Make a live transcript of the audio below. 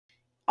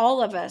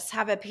all of us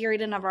have a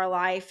period of our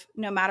life,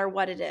 no matter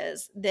what it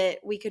is, that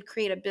we could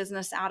create a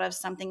business out of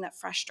something that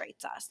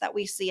frustrates us, that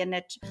we see a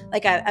niche,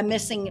 like a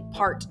missing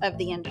part of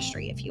the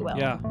industry, if you will.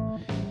 Yeah.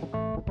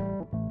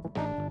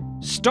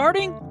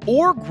 Starting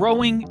or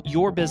growing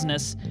your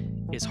business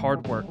is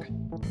hard work.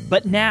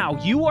 But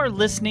now you are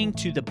listening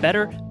to the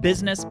Better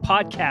Business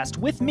Podcast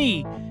with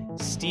me,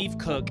 Steve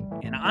Cook,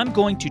 and I'm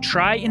going to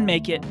try and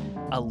make it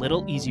a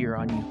little easier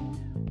on you.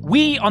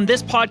 We, on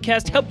this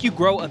podcast, help you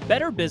grow a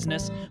better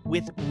business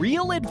with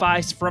real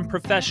advice from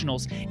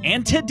professionals,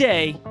 and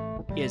today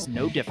is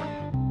no different.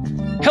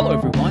 Hello,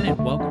 everyone,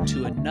 and welcome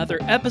to another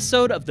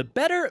episode of the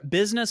Better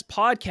Business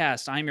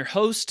Podcast. I'm your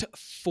host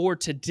for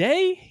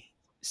today,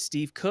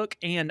 Steve Cook,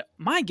 and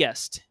my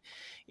guest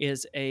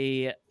is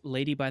a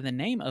lady by the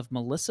name of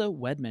Melissa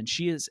Wedman.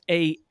 She is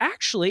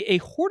actually a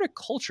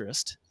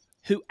horticulturist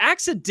who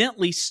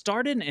accidentally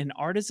started an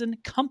artisan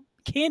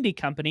candy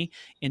company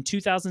in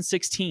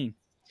 2016.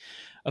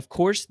 Of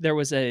course, there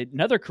was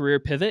another career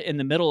pivot in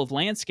the middle of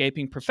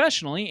landscaping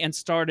professionally and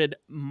started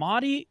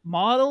I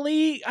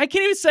can't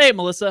even say it,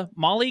 Melissa,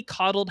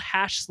 Mollycoddled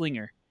Hash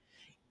Slingers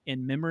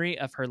in memory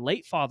of her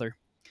late father.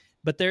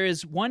 But there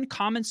is one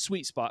common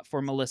sweet spot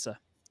for Melissa.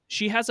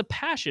 She has a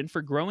passion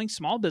for growing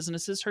small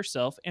businesses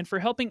herself and for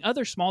helping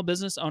other small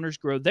business owners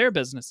grow their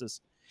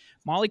businesses.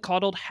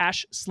 Mollycoddled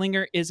Hash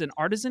Slinger is an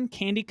artisan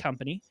candy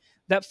company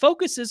that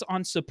focuses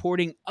on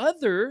supporting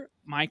other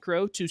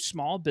micro to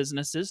small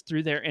businesses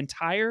through their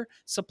entire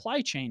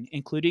supply chain,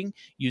 including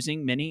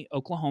using many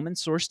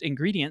Oklahoman-sourced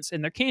ingredients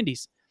in their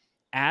candies.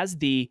 As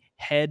the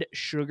head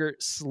sugar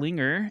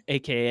slinger,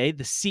 aka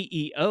the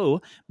CEO,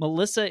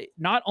 Melissa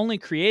not only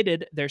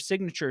created their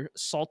signature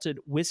salted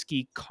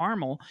whiskey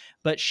caramel,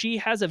 but she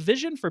has a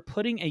vision for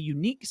putting a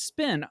unique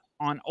spin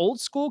on old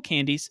school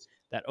candies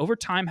that over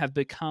time have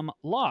become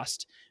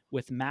lost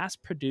with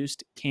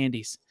mass-produced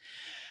candies.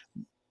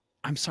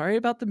 I'm sorry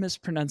about the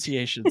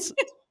mispronunciations.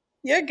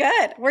 You're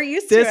good. We're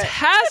used to it. This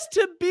has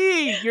to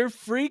be your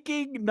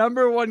freaking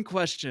number one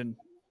question.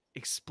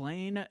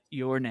 Explain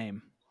your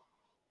name.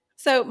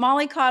 So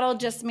mollycoddle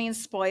just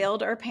means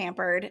spoiled or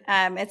pampered.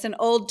 It's an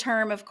old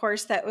term, of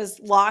course, that was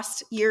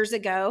lost years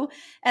ago.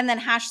 And then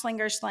hash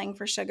slinger slang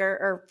for sugar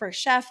or for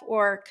chef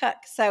or cook.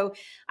 So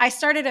I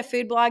started a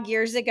food blog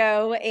years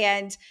ago,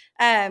 and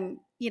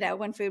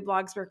when food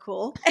blogs were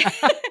cool.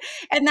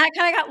 And that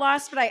kind of got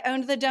lost, but I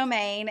owned the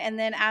domain. And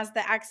then as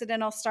the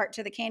accidental start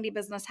to the candy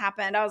business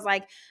happened, I was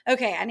like,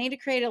 okay, I need to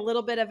create a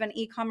little bit of an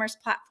e-commerce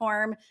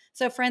platform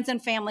so friends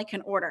and family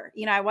can order.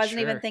 I wasn't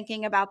even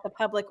thinking about the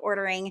public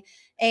ordering.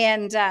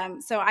 And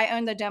so I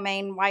owned the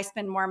domain. Why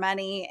spend more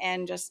money?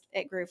 And just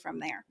it grew from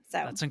there. So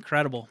that's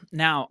incredible.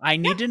 Now I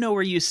need to know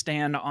where you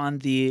stand on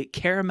the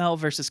caramel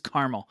versus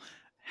caramel.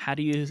 Where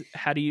do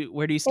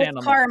you stand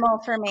on caramel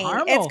for me?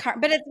 Caramel.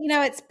 But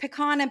it's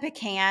pecan and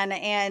pecan.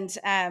 And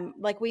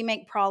like we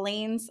make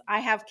pralines. I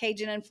have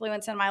Cajun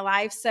influence in my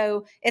life.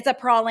 So it's a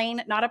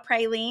praline, not a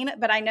praline,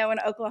 but I know in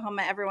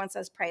Oklahoma, everyone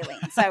says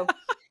praline. So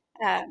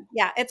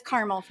it's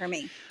caramel for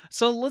me.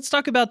 So let's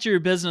talk about your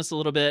business a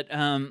little bit.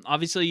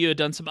 Obviously you had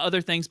done some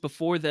other things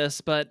before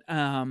this, but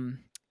I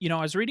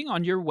was reading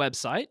on your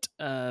website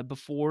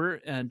before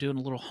doing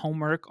a little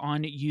homework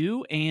on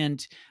you,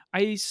 and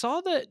I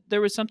saw that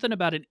there was something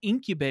about an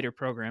incubator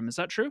program. Is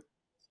that true?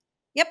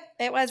 Yep,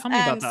 it was. Tell me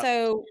about that.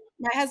 So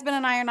my husband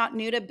and I are not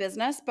new to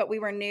business, but we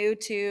were new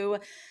to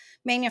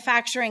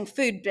manufacturing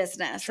food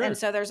business. Sure. And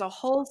so there's a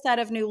whole set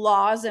of new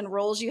laws and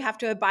rules you have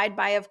to abide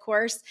by, of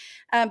course.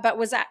 But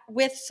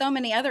with so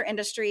many other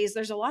industries,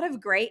 there's a lot of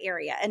gray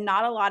area and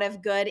not a lot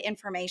of good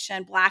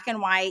information, black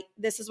and white.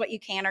 This is what you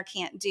can or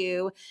can't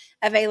do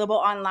available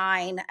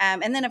online.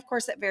 And then, of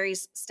course, it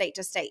varies state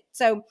to state.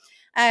 So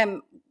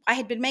I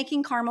had been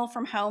making caramel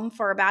from home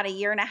for about a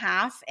year and a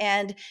half.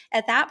 And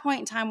at that point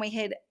in time, we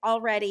had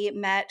already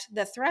met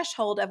the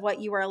threshold of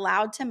what you were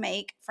allowed to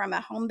make from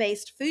a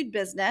home-based food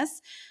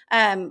business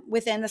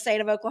within the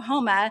state of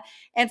Oklahoma.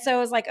 And so I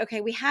was like,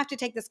 okay, we have to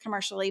take this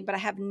commercially, but I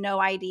have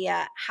no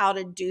idea how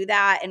to do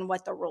that and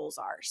what the rules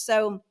are.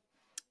 So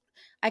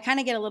I kind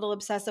of get a little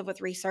obsessive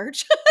with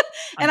research.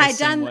 And I'd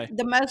done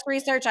the most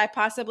research I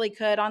possibly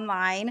could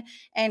online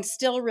and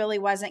still really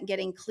wasn't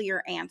getting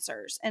clear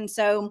answers. And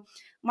so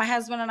my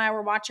husband and I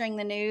were watching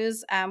the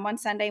news one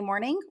Sunday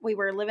morning. We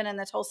were living in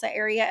the Tulsa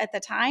area at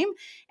the time.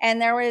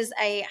 And there was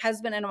a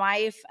husband and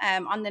wife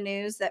on the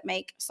news that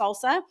make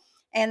salsa.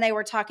 And they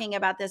were talking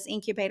about this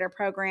incubator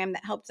program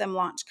that helped them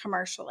launch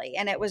commercially.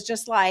 And it was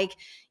just like,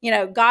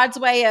 God's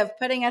way of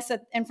putting us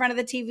in front of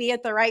the TV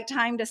at the right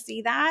time to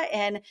see that.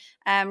 And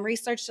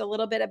researched a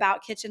little bit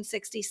about Kitchen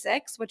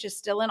 66, which is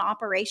still in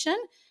operation.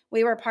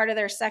 We were part of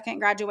their second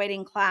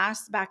graduating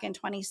class back in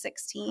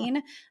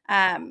 2016.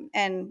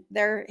 And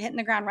they're hitting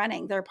the ground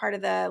running. They're part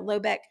of the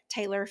Lobeck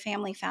Taylor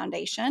Family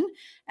Foundation.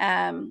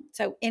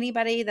 So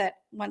anybody that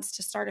wants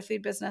to start a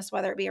food business,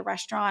 whether it be a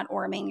restaurant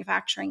or a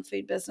manufacturing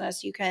food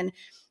business, you can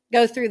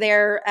go through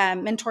their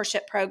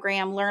mentorship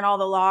program, learn all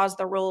the laws,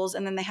 the rules,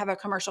 and then they have a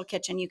commercial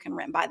kitchen you can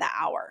rent by the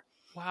hour.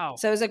 Wow.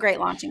 So it was a great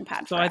launching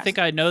pad So for I us. think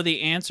I know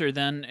the answer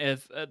then,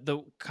 if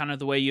the kind of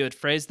the way you had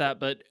phrased that,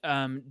 but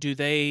do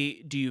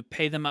you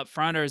pay them up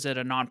front, or is it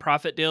a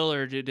nonprofit deal,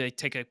 or do they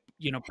take a, It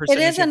is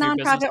percentage a of your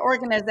business? nonprofit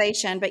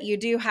organization, but you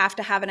do have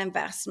to have an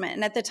investment.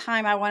 And at the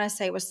time, I want to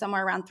say it was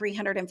somewhere around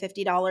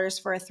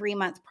 $350 for a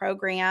 3-month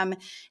program.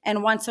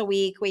 And once a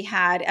week we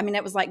had, I mean,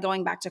 it was like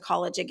going back to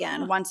college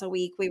again. Huh. Once a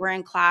week we were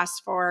in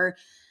class for,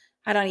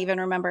 I don't even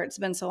remember, it's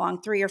been so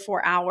long, 3 or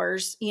 4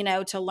 hours,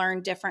 to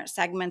learn different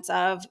segments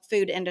of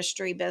food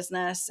industry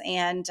business.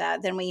 And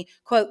then we,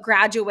 quote,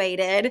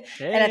 graduated.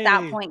 And at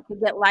that Hey. point, could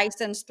get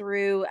licensed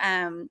through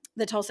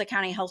the Tulsa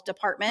County Health Huh.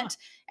 Department.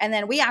 And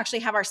then we actually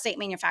have our state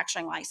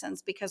manufacturing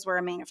license because we're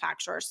a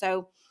manufacturer.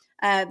 So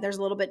there's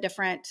a little bit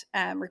different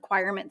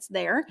requirements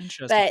there,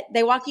 Interesting. but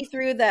they walk you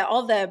through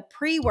all the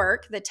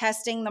pre-work, the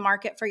testing, the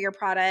market for your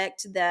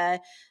product,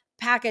 the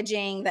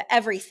packaging, the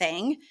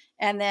everything,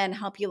 and then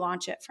help you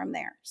launch it from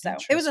there. So it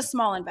was a Interesting.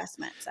 small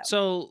investment.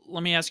 So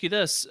let me ask you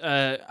this: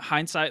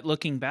 hindsight,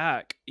 looking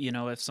back,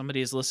 if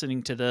somebody is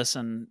listening to this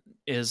and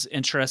is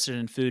interested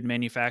in food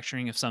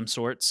manufacturing of some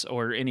sorts,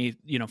 or any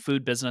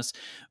food business,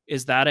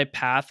 is that a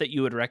path that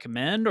you would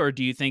recommend, or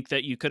do you think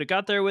that you could have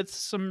got there with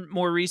some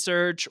more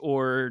research,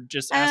 or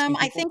just asking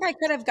I people? think I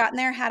could have gotten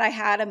there had I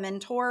had a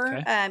mentor,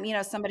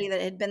 Okay, somebody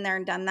that had been there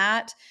and done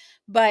that.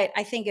 But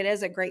I think it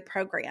is a great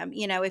program.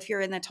 If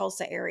you're in the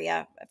Tulsa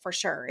area, for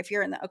sure. If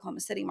you're in the Oklahoma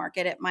City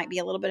market, it might be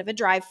a little bit of a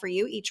drive for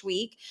you each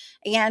week.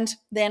 And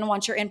then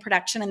once you're in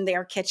production in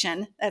their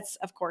kitchen, that's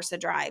of course a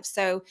drive.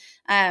 So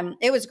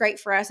it was great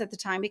for us at the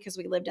time because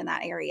we lived in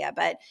that area.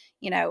 But,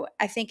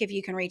 I think if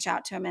you can reach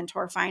out to a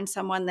mentor, find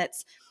someone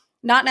that's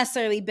not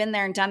necessarily been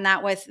there and done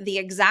that with the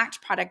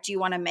exact product you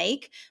want to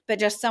make, but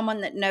just someone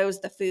that knows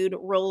the food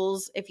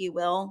rules, if you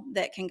will,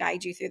 that can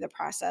guide you through the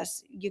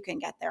process. You can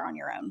get there on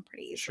your own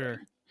pretty easily. sure.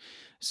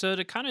 So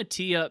to kind of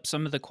tee up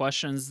some of the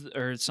questions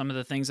or some of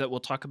the things that we'll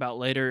talk about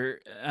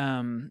later,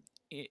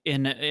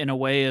 in a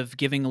way of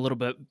giving a little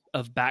bit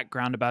of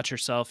background about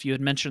yourself, you had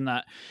mentioned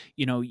that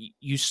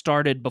you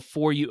started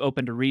before you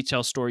opened a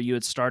retail store. You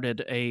had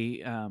started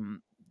a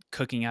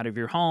cooking out of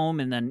your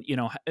home, and then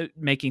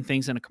making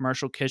things in a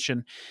commercial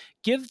kitchen.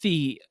 Give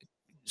the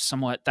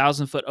somewhat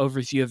 1,000-foot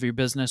overview of your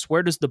business.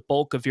 Where does the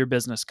bulk of your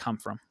business come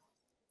from?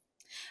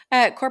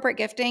 Corporate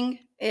gifting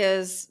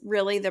is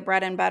really the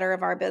bread and butter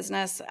of our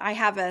business. I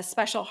have a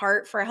special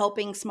heart for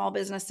helping small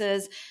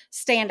businesses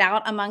stand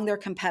out among their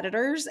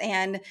competitors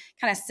and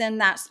kind of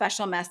send that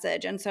special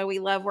message. And so we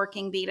love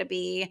working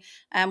B2B,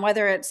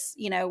 whether it's,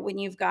 when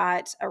you've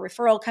got a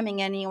referral coming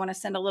in and you want to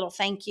send a little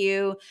thank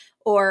you,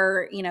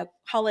 or,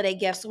 holiday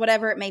gifts,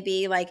 whatever it may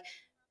be. Like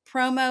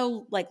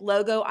promo, like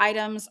logo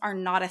items are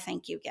not a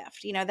thank you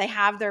gift. They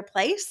have their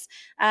place.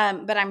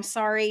 But I'm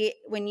sorry,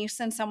 when you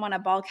send someone a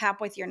ball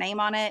cap with your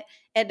name on it,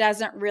 it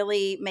doesn't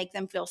really make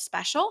them feel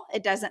special.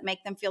 It doesn't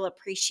make them feel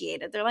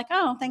appreciated. They're like,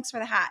 oh, thanks for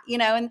the hat,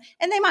 and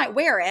they might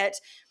wear it.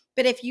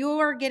 But if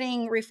you're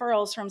getting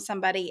referrals from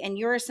somebody and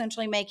you're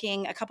essentially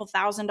making a couple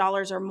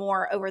 $1,000s or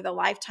more over the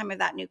lifetime of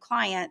that new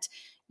client,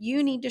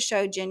 you need to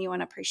show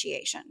genuine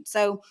appreciation.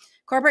 So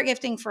corporate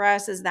gifting for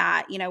us is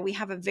that, we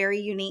have a very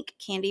unique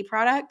candy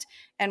product,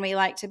 and we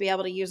like to be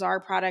able to use our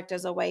product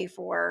as a way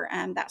for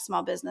that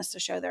small business to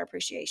show their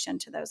appreciation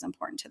to those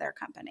important to their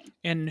company.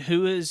 And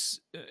who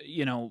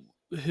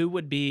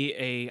would be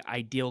a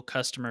ideal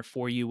customer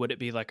for you? Would it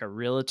be like a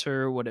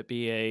realtor? Would it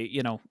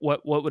be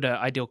what would an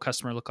ideal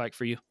customer look like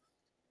for you?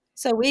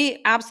 So we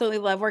absolutely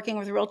love working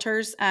with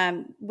realtors.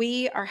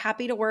 We are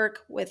happy to work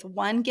with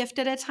one gift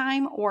at a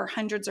time or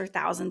hundreds or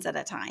thousands at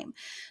a time.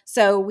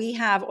 So we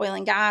have oil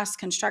and gas,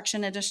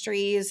 construction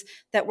industries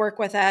that work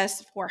with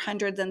us for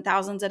hundreds and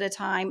thousands at a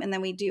time. And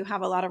then we do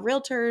have a lot of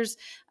realtors,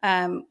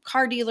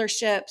 car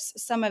dealerships,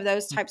 some of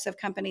those types of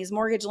companies,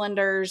 mortgage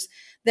lenders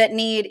that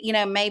need,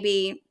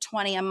 maybe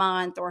 20 a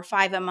month or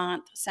 5 a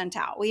month sent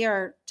out. We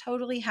are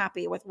totally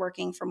happy with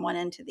working from one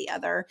end to the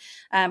other.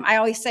 I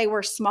always say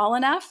we're small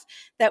enough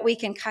that we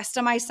can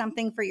customize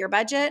something for your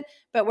budget,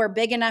 but we're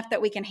big enough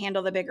that we can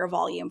handle the bigger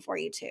volume for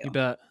you too. You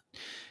bet.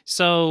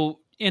 So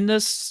in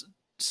this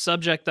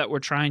subject that we're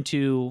trying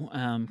to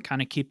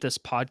kind of keep this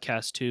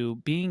podcast to,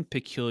 being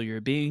peculiar,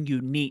 being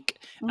unique,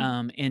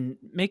 in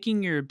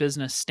making your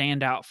business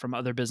stand out from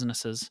other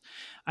businesses,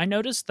 I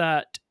noticed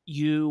that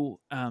you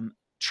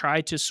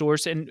try to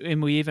source,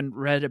 and we even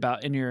read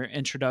about in your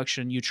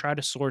introduction, you try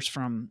to source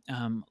from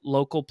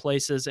local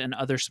places and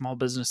other small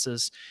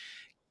businesses.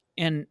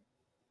 And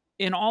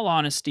in all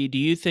honesty, do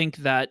you think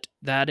that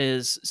that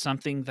is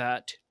something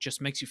that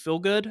just makes you feel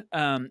good,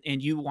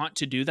 and you want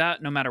to do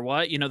that no matter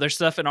what? There's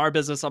stuff in our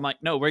business I'm like,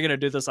 no, we're going to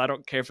do this. I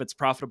don't care if it's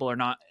profitable or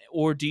not.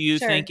 Or do you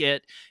Sure. think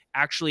it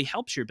actually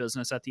helps your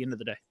business at the end of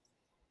the day?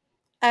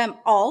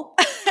 All,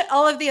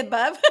 all of the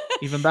above.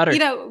 Even better.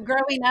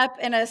 Growing up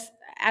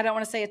I don't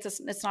want to say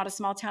it's not a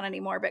small town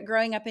anymore, but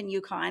growing up in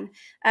Yukon,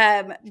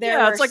 there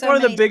Yeah, were it's like so one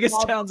of the many biggest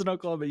small. towns in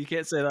Oklahoma. You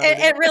can't say that It,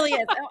 anymore. it really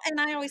is. And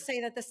I always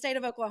say that the state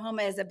of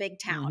Oklahoma is a big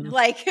town. Mhm.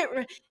 Like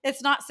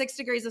it's not 6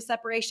 degrees of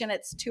separation.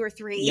 It's 2 or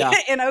 3 Yeah.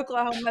 in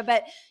Oklahoma.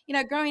 But,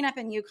 growing up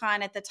in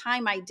Yukon at the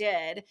time I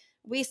did,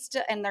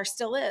 and there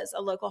still is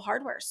a local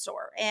hardware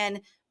store.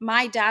 And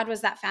my dad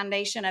was that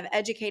foundation of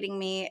educating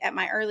me at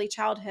my early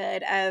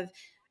childhood of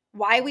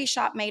why we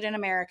shop made in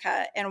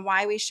America and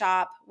why we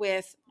shop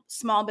with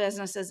small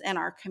businesses in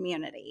our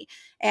community.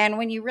 And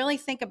when you really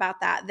think about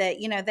that,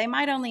 they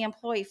might only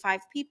employ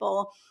 5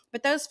 people,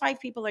 but those 5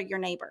 people are your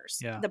neighbors.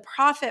 Yeah. The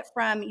profit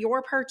from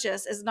your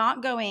purchase is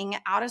not going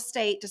out of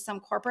state to some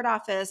corporate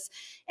office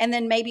and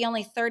then maybe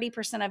only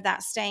 30% of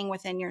that staying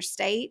within your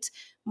state.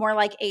 More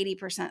like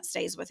 80%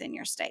 stays within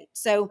your state.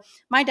 So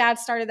my dad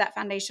started that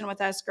foundation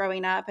with us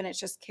growing up, and it's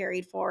just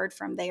carried forward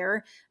from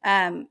there.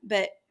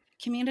 But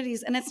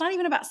communities, and it's not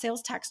even about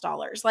sales tax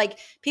dollars. Like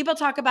people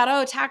talk about,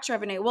 oh, tax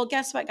revenue. Well,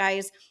 guess what,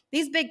 guys?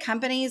 These big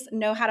companies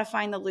know how to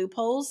find the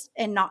loopholes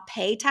and not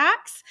pay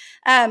tax.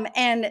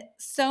 And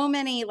so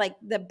many, like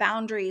the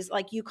boundaries,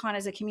 like Yukon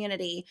as a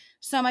community,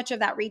 so much of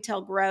that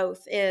retail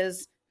growth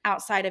is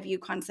outside of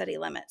Yukon city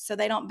limits. So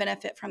they don't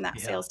benefit from that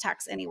sales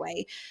tax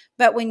anyway.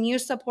 But when you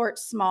support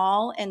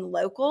small and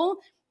local,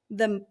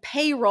 the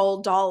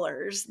payroll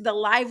dollars, the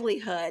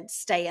livelihood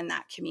stay in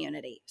that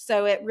community.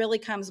 So it really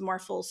comes more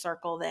full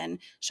circle than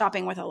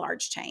shopping with a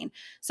large chain.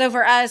 So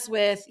for us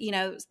with,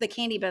 the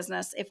candy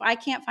business, if I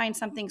can't find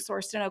something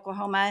sourced in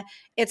Oklahoma,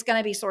 it's going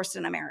to be sourced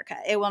in America.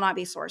 It will not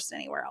be sourced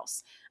anywhere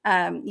else.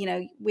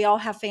 We all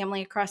have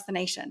family across the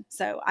nation.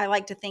 So I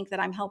like to think that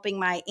I'm helping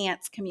my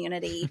aunt's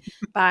community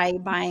by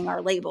buying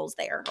our labels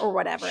there or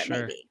whatever it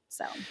may be.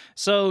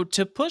 So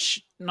to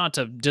push, not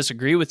to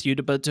disagree with you,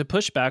 but to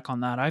push back on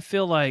that, I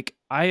feel like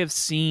I have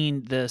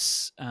seen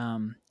this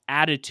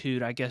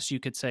attitude, I guess you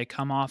could say,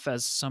 come off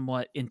as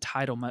somewhat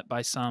entitlement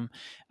by some.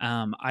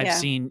 I've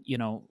seen,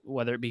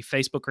 whether it be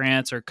Facebook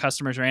rants or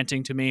customers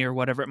ranting to me or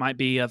whatever it might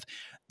be of,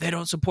 they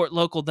don't support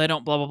local, they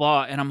don't blah, blah,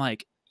 blah. And I'm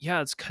like,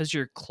 yeah, it's because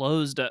you're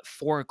closed at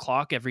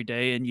 4:00 every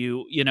day. And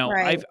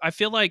Right. I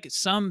feel like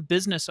some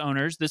business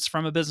owners, this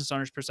from a business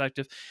owner's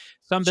perspective,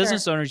 some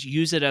business owners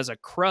use it as a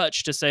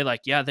crutch to say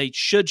like, yeah, they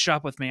should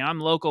shop with me. I'm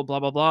local, blah,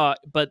 blah, blah.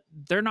 But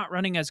they're not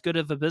running as good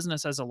of a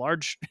business as a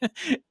large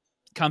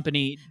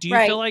company. Do you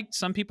feel Right. like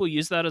some people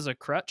use that as a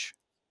crutch?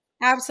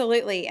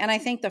 Absolutely. And I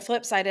think the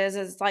flip side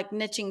is like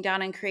niching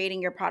down and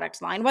creating your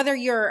product line. Whether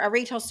you're a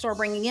retail store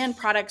bringing in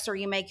products or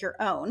you make your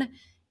own,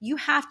 you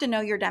have to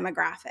know your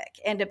demographic.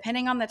 And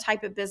depending on the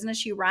type of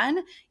business you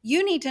run,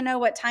 you need to know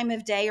what time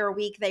of day or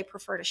week they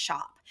prefer to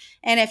shop.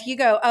 And if you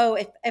go, oh,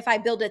 if I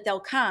build it, they'll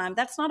come,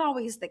 that's not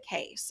always the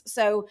case.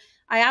 So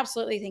I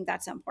absolutely think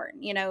that's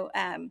important.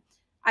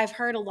 I've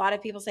heard a lot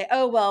of people say,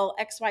 oh, well,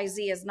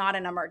 XYZ is not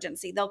an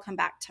emergency. They'll come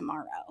back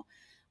tomorrow.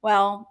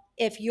 Well,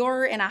 if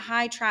you're in a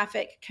high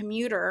traffic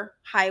commuter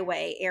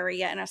highway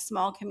area in a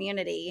small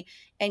community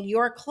and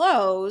you're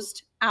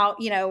closed out,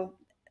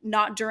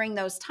 not during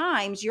those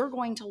times, you're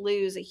going to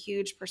lose a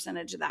huge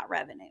percentage of that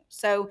revenue.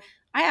 So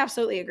I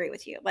absolutely agree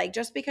with you. Like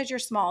just because you're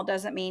small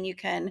doesn't mean you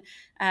can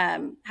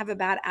have a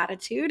bad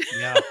attitude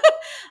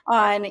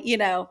on,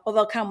 well,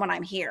 they'll come when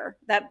I'm here.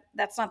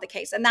 That's not the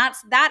case. And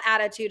that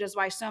attitude is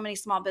why so many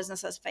small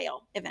businesses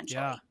fail eventually.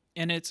 Yeah.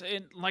 And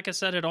like I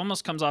said, it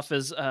almost comes off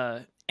as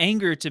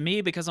anger to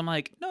me because I'm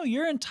like, no,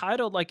 you're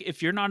entitled. Like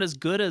if you're not as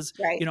good as,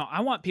 Right.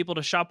 I want people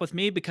to shop with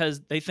me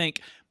because they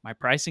think my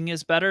pricing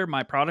is better,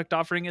 my product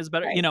offering is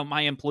better, Right.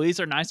 my employees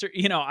are nicer.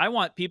 I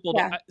want people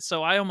to,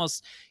 so I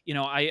almost,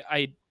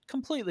 I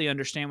completely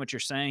understand what you're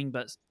saying,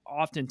 but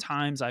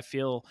oftentimes I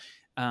feel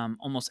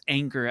almost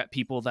anger at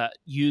people that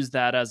use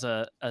that as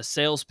a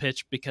sales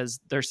pitch because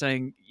they're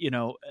saying,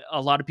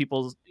 a lot of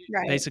people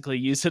Right. basically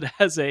use it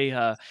as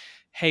a,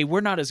 hey,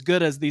 we're not as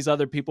good as these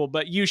other people,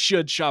 but you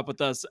should shop with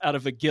us out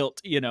of a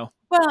guilt,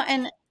 Well,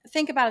 and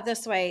think about it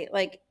this way,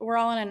 like we're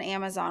all in an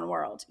Amazon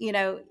world,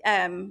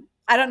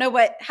 I don't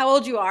know how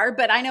old you are,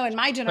 but I know in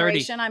my 30.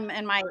 generation, I'm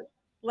in my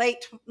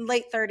late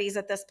 30s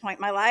at this point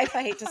in my life.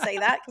 I hate to say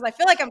that because I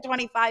feel like I'm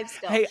 25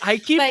 still. Hey,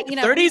 But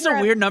 30 is a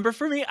weird number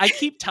for me. I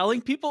keep telling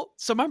people,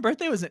 so my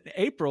birthday was in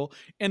April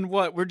and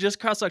we're just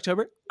across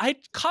October. I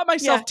caught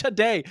myself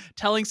today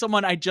telling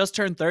someone I just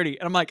turned 30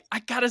 and I'm like, I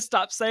gotta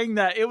stop saying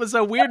that. It was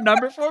a weird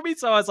number for me.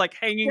 So I was like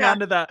hanging on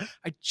to that.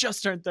 I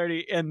just turned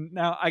 30 and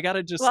now I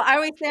gotta just. Well, I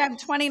always say I'm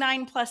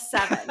 29 plus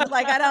 7.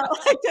 Like I don't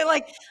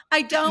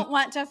I don't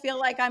want to feel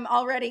like I'm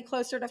already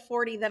closer to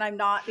 40 than I'm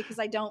not because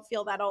I don't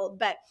feel that old.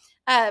 But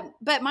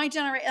my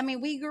generation,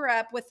 we grew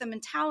up with the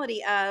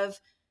mentality of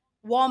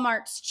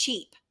Walmart's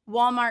cheap.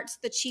 Walmart's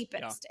the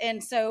cheapest. Yeah.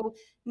 And so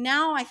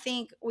now I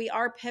think we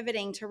are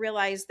pivoting to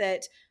realize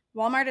that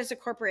Walmart is a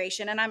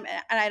corporation and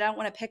I don't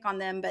want to pick on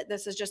them, but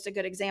this is just a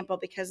good example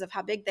because of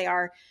how big they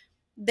are.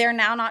 They're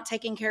now not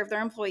taking care of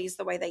their employees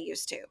the way they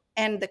used to.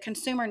 And the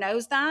consumer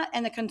knows that.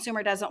 And the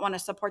consumer doesn't want to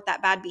support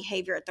that bad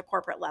behavior at the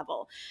corporate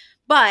level.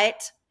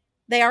 But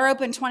they are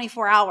open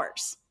 24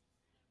 hours.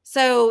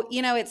 So,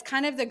 it's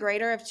kind of the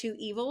greater of two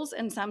evils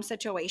in some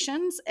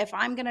situations. If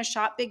I'm going to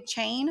shop big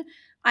chain,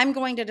 I'm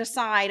going to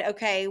decide,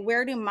 okay,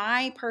 where do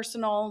my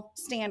personal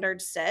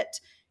standards sit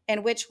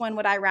and which one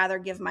would I rather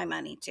give my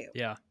money to?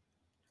 Yeah.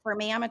 For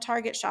me, I'm a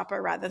Target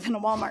shopper rather than a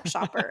Walmart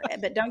shopper.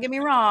 But don't get me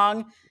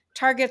wrong,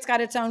 Target's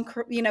got its own,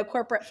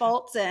 corporate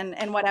faults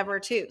and whatever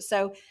too.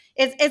 So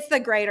it's the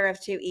greater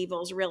of two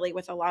evils really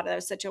with a lot of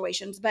those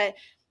situations. But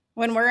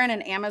when we're in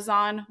an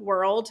Amazon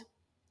world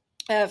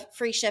of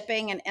free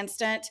shipping and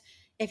instant,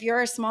 if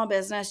you're a small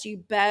business, you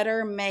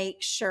better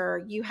make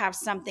sure you have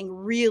something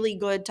really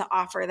good to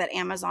offer that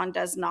Amazon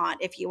does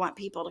not if you want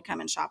people to come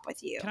and shop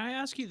with you. Can I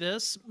ask you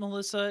this,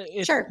 Melissa?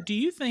 Sure. Do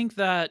you think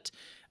that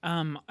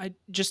I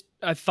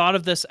thought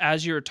of this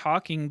as you were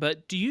talking,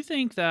 but do you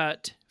think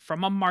that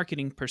from a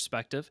marketing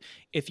perspective,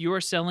 if you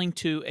are selling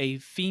to a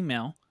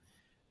female,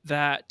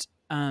 that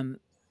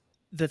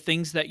the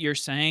things that you're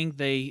saying,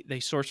 they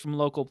source from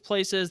local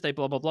places, they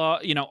blah blah blah,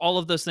 all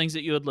of those things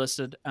that you had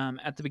listed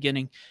at the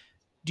beginning.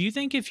 Do you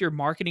think if you're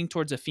marketing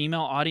towards a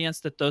female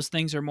audience that those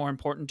things are more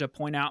important to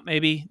point out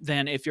maybe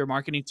than if you're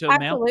marketing to a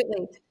male?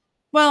 Absolutely.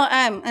 Well,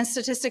 and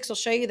statistics will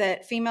show you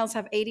that females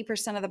have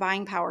 80% of the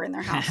buying power in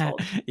their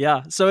household.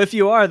 Yeah. So if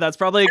you are, that's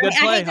probably a good I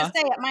play, hate to huh?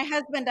 say it. My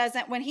husband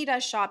doesn't, when he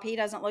does shop, he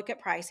doesn't look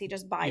at price. He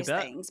just You buys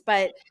bet. things.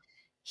 But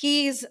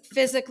he's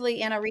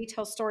physically in a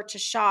retail store to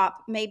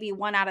shop maybe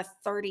 1 out of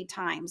 30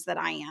 times that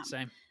I am.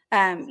 Same.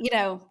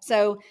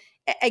 So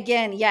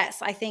again, yes,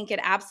 I think it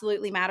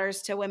absolutely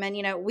matters to women.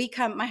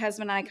 My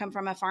husband and I come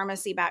from a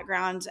pharmacy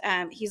background.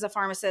 He's a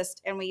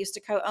pharmacist and we used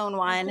to co-own Oh,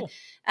 one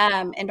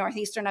cool. in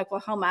northeastern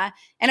Oklahoma.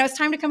 And it was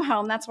time to come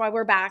home. That's why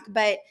we're back.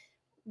 But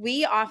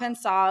we often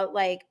saw,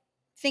 like,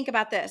 think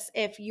about this.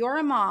 If you're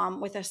a mom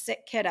with a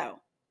sick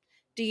kiddo,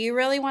 do you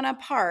really want to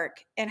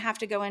park and have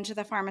to go into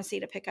the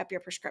pharmacy to pick up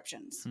your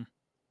prescriptions?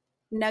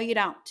 No, you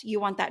don't. You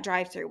want that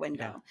drive-through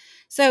window. Yeah.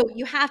 So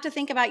you have to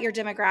think about your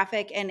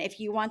demographic. And if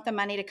you want the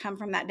money to come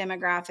from that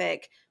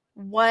demographic,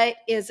 what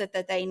is it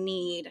that they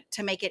need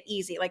to make it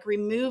easy? Like,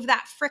 remove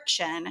that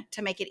friction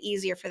to make it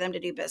easier for them to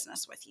do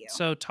business with you.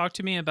 So talk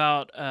to me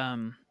about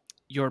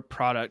your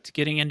product,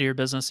 getting into your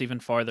business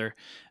even farther.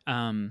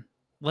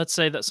 Let's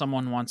say that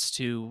someone wants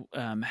to,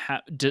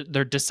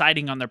 they're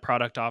deciding on their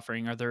product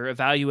offering or they're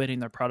evaluating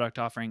their product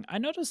offering. I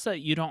noticed that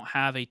you don't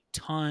have a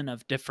ton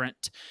of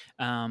different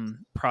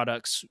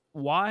products.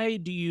 Why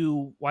do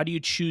you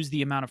choose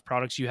the amount of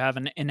products you have,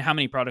 and how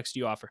many products do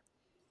you offer?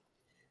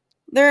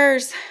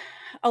 There's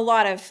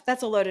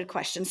that's a loaded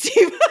question,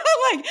 Steve.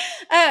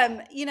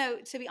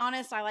 To be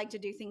honest, I like to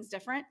do things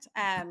different.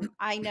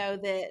 I know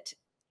that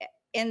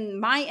in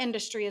my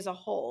industry as a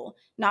whole,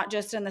 not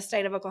just in the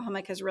state of Oklahoma,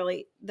 because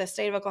really the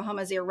state of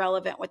Oklahoma is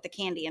irrelevant with the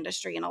candy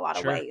industry in a lot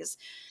of Sure. ways.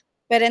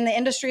 But in the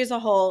industry as a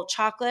whole,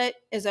 chocolate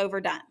is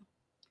overdone.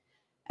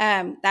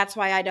 That's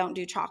why I don't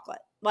do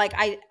chocolate. Like,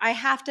 I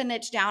have to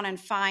niche down and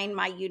find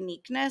my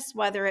uniqueness,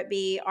 whether it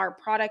be our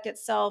product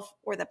itself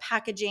or the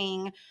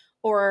packaging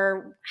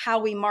or how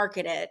we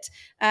market it.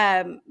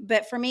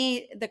 But for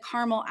me, the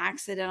caramel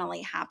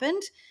accidentally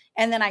happened.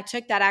 And then I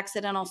took that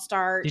accidental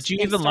start Did you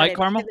and even like started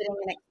caramel? pivoting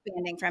and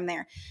expanding from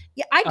there.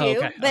 Yeah, I Oh,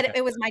 do. okay. But Okay.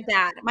 it was my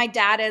dad. My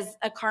dad is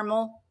a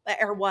caramel,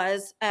 or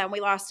was.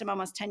 We lost him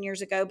almost 10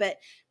 years ago, but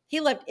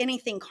he loved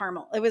anything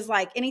caramel. It was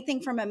like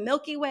anything from a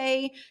Milky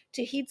Way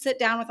to he'd sit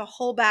down with a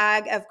whole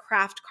bag of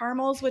craft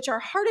caramels, which are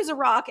hard as a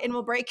rock and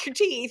will break your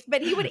teeth,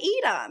 but he would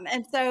eat them.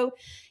 And so,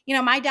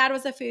 my dad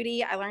was a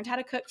foodie. I learned how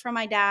to cook from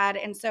my dad.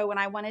 And so when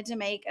I wanted to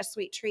make a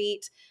sweet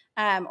treat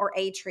or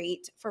a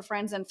treat for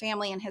friends and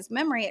family in his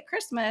memory at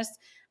Christmas,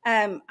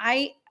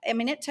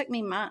 it took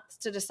me months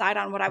to decide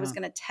on what I was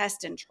going to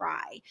test and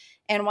try.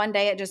 And one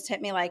day it just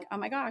hit me like, oh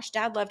my gosh,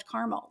 Dad loved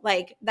caramel.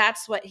 Like,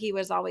 that's what he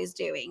was always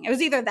doing. It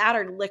was either that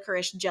or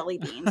licorice jelly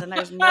beans. And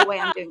there's no way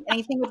I'm doing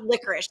anything with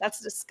licorice. That's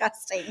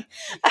disgusting.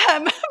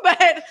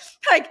 But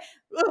like,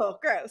 oh,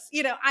 gross.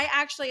 I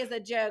actually, as a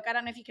joke, I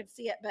don't know if you could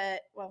see it,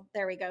 but well,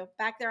 there we go.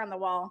 Back there on the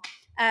wall.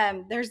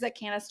 There's a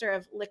canister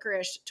of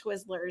licorice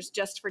Twizzlers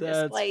just for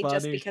display,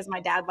 just because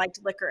my dad liked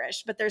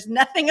licorice, but there's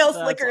nothing else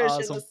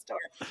licorice in the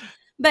store.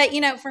 But,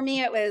 for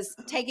me, it was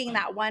taking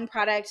that one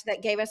product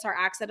that gave us our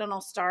accidental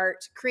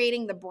start,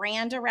 creating the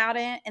brand around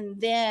it, and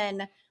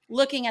then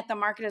looking at the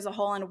market as a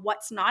whole and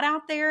what's not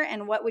out there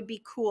and what would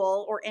be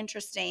cool or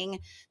interesting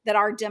that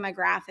our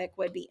demographic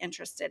would be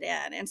interested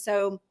in. And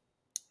so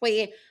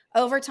we,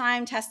 over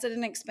time, tested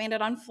and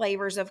expanded on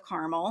flavors of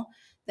caramel.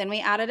 Then we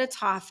added a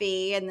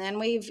toffee, and then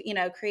we've,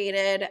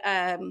 created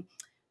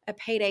a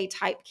payday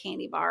type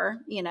candy bar.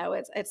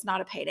 It's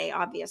not a payday,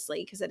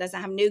 obviously, because it doesn't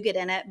have nougat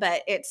in it,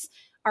 but it's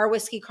our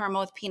whiskey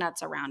caramel with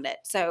peanuts around it.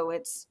 So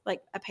it's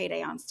like a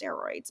payday on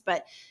steroids.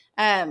 But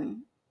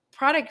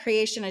product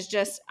creation is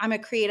just, I'm a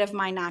creative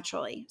mind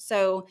naturally.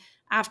 So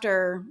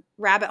after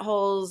rabbit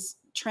holes,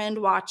 trend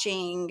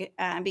watching,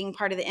 being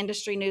part of the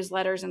industry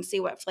newsletters and see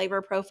what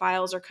flavor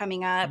profiles are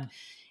coming up,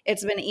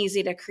 it's been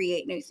easy to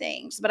create new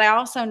things. But I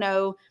also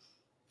know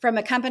from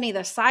a company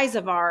the size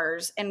of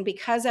ours, and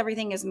because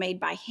everything is made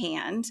by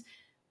hand,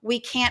 we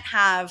can't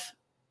have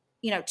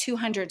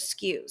 200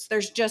 SKUs.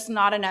 There's just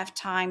not enough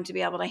time to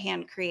be able to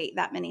hand create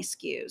that many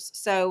SKUs.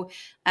 So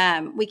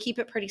we keep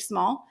it pretty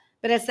small,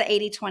 but it's the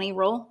 80-20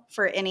 rule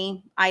for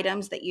any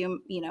items that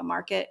you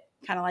market,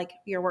 kind of like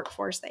your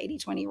workforce, the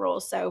 80-20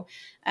 rule. So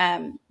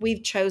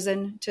we've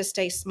chosen to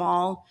stay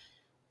small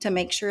to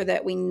make sure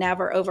that we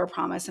never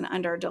overpromise and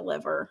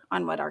underdeliver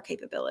on what our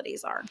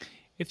capabilities are.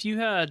 If you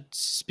had,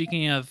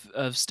 speaking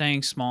of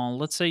staying small,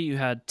 let's say you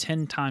had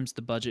 10 times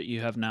the budget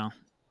you have now,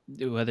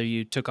 whether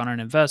you took on an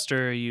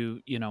investor,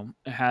 you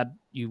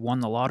won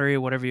the lottery,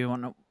 or whatever you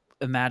want to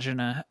imagine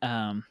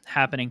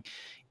happening,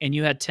 and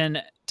you had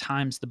 10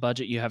 times the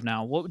budget you have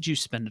now, what would you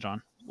spend it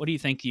on? What do you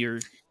think you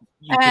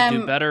could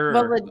do better?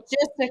 Well,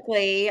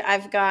 logistically,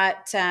 I've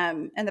got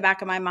in the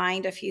back of my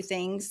mind a few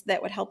things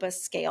that would help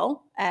us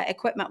scale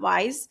equipment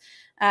wise,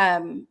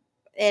 and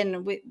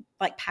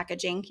like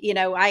packaging.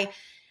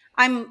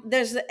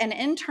 There's an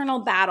internal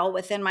battle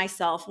within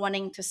myself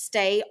wanting to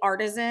stay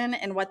artisan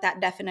and what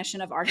that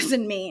definition of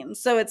artisan means.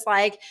 So it's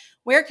like,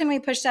 where can we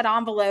push that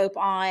envelope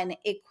on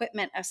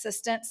equipment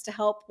assistance to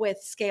help with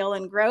scale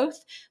and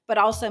growth, but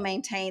also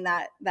maintain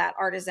that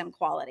artisan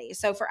quality?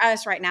 So for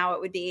us right now, it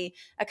would be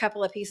a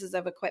couple of pieces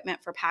of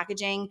equipment for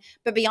packaging,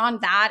 but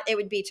beyond that, it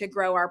would be to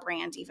grow our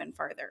brand even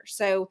further.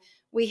 So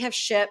we have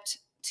shipped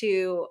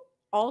to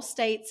all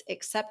states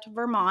except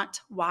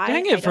Vermont. Why?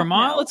 Dang it,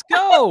 Vermont, let's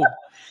go.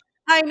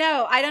 I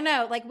know. I don't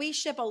know. Like, we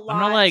ship a lot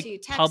I'm gonna to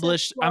Texas,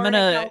 Florida, I'm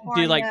gonna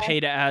California. do like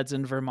paid ads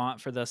in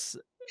Vermont for this.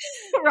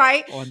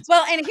 Right.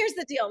 Well, and here's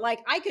the deal. Like,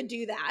 I could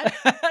do that,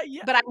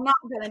 yeah. but I'm not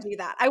going to do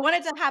that. I want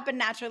it to happen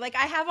naturally. Like,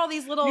 I have all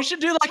these little. You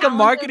should do like a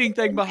marketing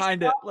thing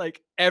behind it.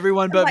 Like,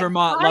 everyone but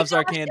Vermont loves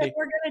our candy.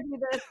 We're going to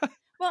do this.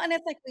 Well, and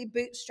it's like we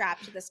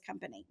bootstrapped this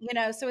company,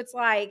 so it's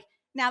like,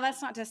 now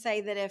that's not to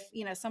say that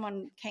if,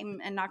 someone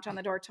came and knocked on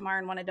the door tomorrow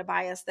and wanted to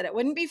buy us, that it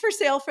wouldn't be for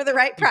sale for the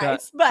right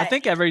price. But I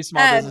think every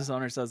small business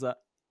owner says that.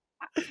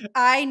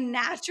 I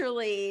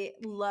naturally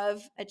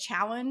love a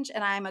challenge,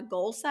 and I'm a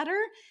goal setter,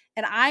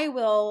 and I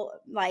will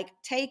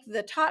take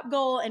the top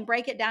goal and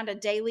break it down to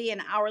daily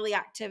and hourly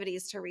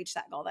activities to reach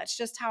that goal. That's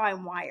just how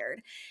I'm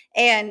wired.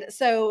 And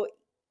so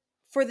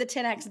for the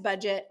 10X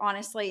budget,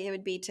 honestly, it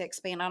would be to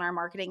expand on our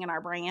marketing and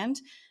our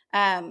brand.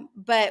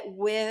 But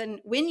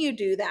when you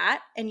do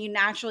that and you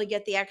naturally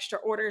get the extra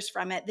orders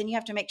from it, then you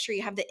have to make sure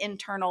you have the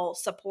internal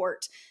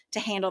support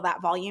to handle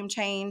that volume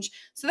change.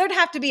 So there'd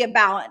have to be a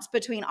balance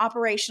between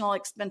operational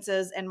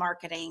expenses and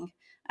marketing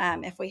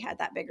if we had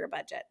that bigger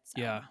budget. So.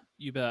 Yeah,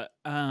 you bet.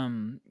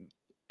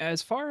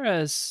 As far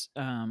as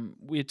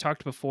we had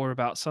talked before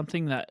about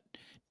something that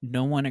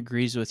no one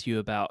agrees with you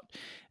about,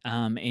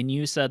 and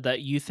you said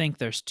that you think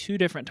there's two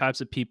different types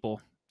of people.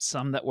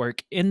 Some that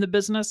work in the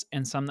business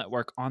and some that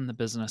work on the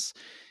business.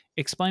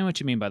 Explain what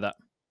you mean by that.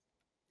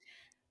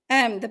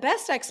 The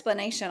best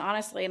explanation,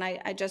 honestly, and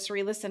I just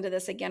re-listened to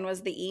this again,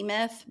 was the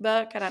E-Myth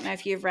book. I don't know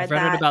if you've read that.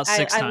 I've read it about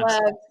 6 times.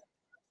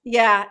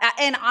 Yeah.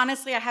 And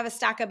honestly, I have a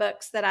stack of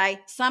books that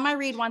some I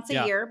read once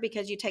a year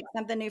because you take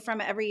something new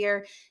from it every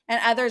year, and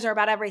others are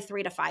about every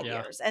 3 to 5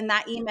 years. And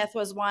that E-Myth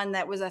was one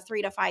that was a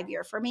 3 to 5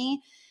 year for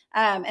me.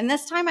 And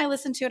this time I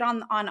listened to it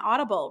on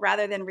Audible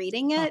rather than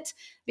reading it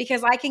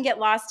because I can get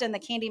lost in the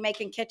candy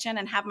making kitchen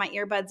and have my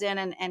earbuds in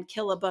and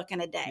kill a book in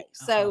a day.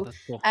 So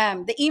cool.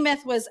 The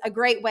E-Myth was a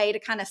great way to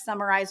kind of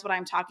summarize what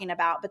I'm talking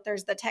about. But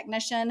there's the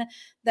technician,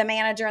 the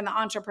manager, and the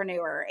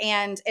entrepreneur.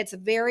 And it's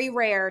very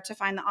rare to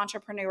find the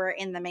entrepreneur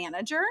in the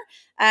manager,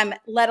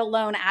 let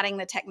alone adding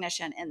the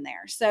technician in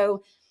there.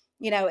 So,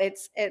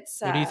 it's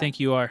what do you think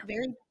you are?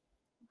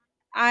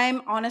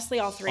 I'm honestly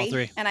all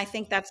three. And I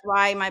think that's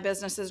why my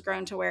business has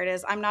grown to where it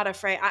is. I'm not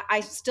afraid.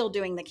 I'm still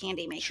doing the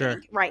candy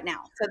making right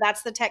now. So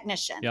that's the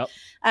technician. Yep.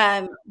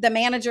 The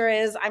manager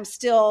is, I'm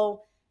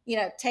still,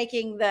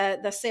 taking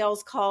the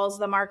sales calls,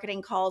 the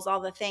marketing calls, all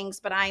the things,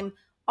 but I'm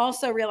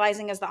also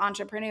realizing as the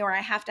entrepreneur,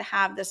 I have to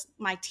have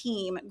my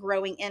team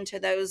growing into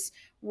those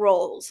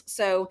roles.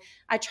 So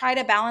I try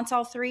to balance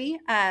all three.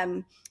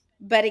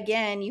 But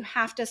again, you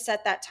have to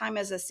set that time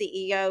as a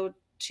CEO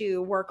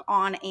to work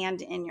on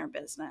and in your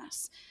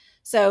business.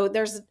 So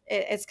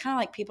it's kind of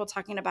like people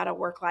talking about a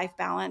work-life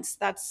balance.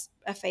 That's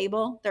a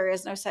fable. There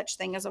is no such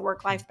thing as a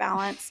work-life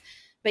balance,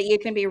 but you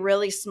can be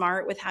really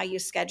smart with how you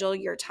schedule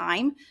your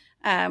time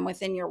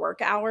within your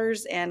work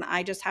hours. And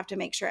I just have to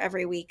make sure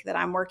every week that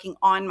I'm working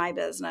on my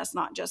business,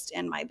 not just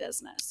in my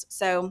business.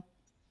 So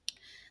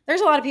there's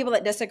a lot of people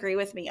that disagree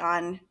with me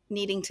on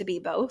needing to be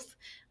both.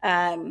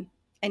 And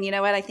you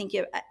know what? I think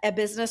a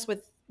business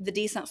with the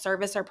decent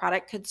service or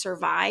product could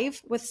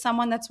survive with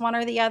someone that's one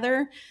or the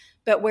other,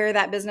 but where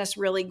that business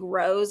really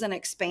grows and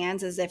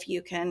expands is if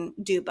you can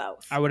do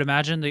both. I would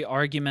imagine the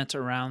argument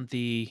around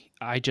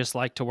I just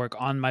like to work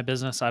on my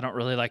business, I don't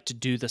really like to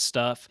do the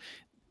stuff,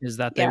 is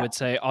that they would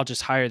say, I'll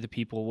just hire the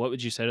people. What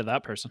would you say to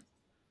that person?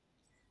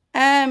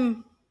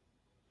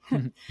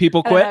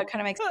 People quit? It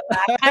kind of makes me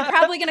laugh. I'm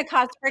probably going to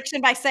cause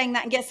friction by saying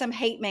that and get some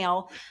hate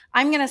mail.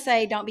 I'm going to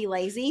say, don't be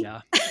lazy.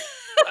 Yeah.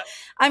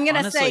 I'm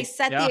going to say,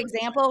 set the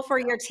example for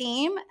your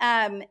team.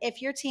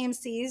 If your team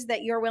sees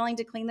that you're willing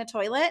to clean the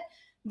toilet,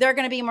 they're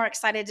going to be more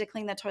excited to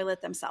clean the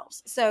toilet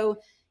themselves. So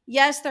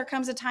yes, there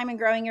comes a time in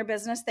growing your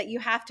business that you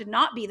have to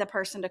not be the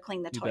person to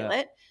clean the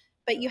toilet,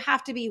 but you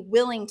have to be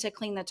willing to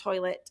clean the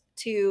toilet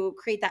to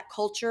create that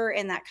culture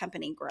and that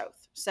company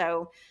growth.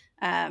 So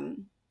I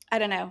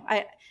don't know.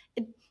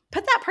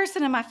 put that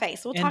person in my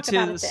face. We'll talk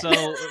about Into it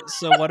then.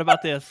 so what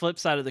about the flip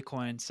side of the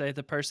coin? Say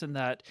the person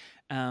that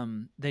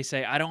they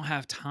say, I don't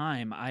have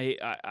time.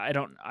 I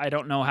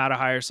don't know how to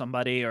hire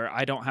somebody, or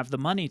I don't have the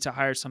money to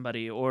hire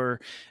somebody, or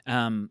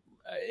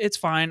it's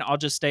fine. I'll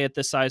just stay at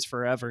this size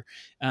forever.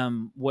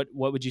 What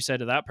would you say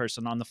to that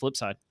person on the flip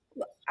side?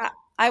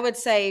 I would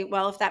say,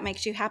 well, if that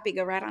makes you happy,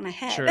 go right on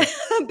ahead.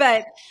 Sure.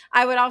 But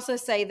I would also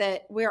say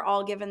that we're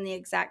all given the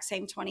exact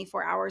same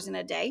 24 hours in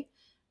a day.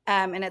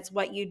 And it's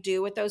what you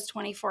do with those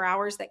 24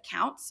 hours that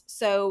counts.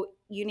 So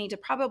you need to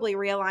probably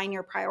realign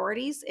your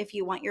priorities if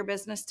you want your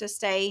business to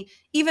stay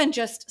even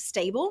just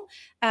stable.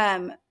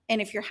 And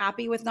if you're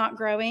happy with not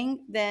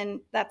growing,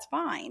 then that's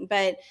fine.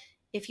 But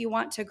if you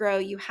want to grow,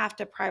 you have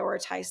to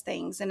prioritize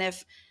things. And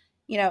if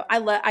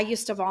I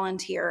used to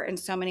volunteer in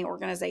so many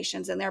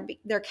organizations, and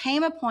there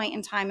came a point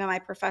in time in my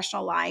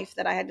professional life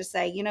that I had to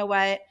say, you know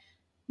what,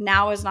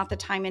 now is not the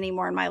time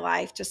anymore in my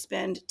life to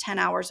spend 10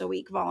 hours a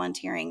week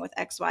volunteering with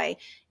XY.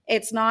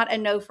 It's not a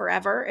no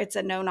forever. It's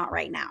a no, not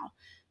right now.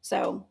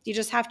 So you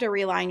just have to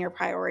realign your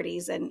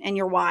priorities and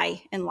your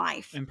why in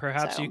life. And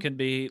perhaps you can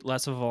be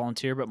less of a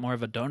volunteer, but more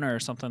of a donor or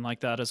something like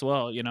that as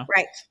well, you know?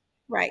 Right.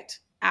 Right.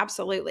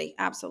 Absolutely.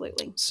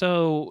 Absolutely.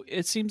 So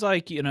it seems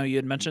like, you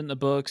had mentioned the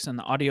books and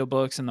the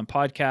audiobooks and the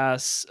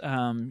podcasts.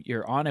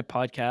 You're on a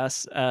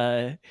podcast.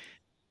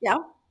 Yeah.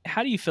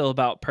 How do you feel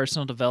about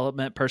personal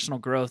development, personal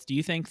growth? Do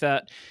you think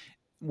that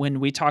when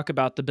we talk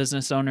about the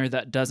business owner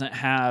that doesn't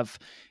have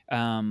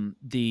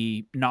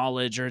the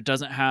knowledge, or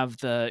doesn't have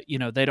they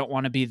don't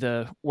want to be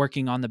the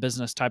working on the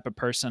business type of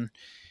person,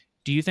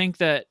 do you think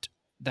that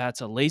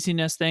that's a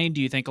laziness thing?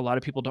 Do you think a lot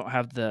of people don't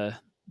have the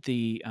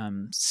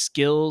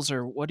skills,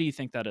 or what do you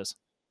think that is?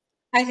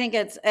 I think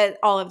it's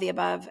all of the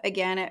above.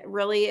 Again, it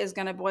really is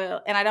going to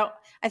boil. And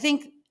I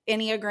think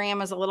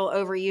Enneagram is a little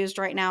overused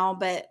right now,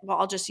 but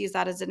I'll just use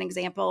that as an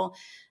example.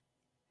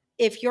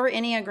 If your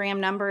Enneagram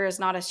number is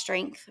not a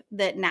strength,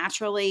 that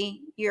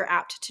naturally you're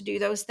apt to do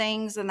those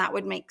things, then that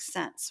would make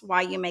sense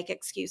why you make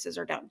excuses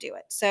or don't do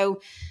it. So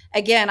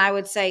again, I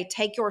would say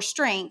take your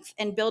strength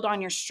and build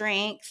on your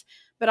strength,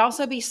 but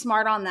also be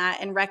smart on that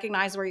and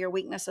recognize where your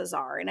weaknesses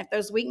are. And if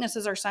those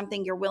weaknesses are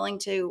something you're willing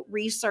to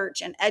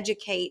research and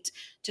educate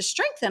to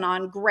strengthen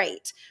on,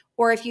 great.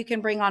 Or if you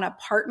can bring on a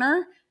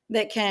partner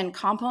that can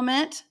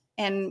complement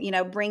and,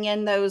 bring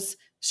in those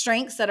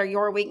strengths that are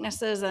your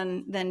weaknesses,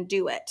 and then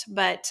do it.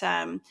 But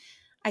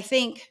I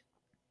think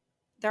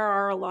there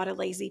are a lot of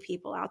lazy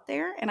people out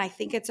there, and I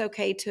think it's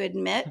okay to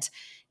admit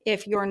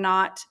if you're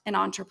not an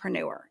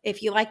entrepreneur.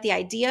 If you like the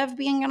idea of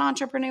being an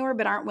entrepreneur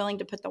but aren't willing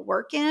to put the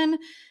work in,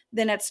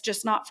 then it's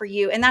just not for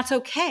you, and that's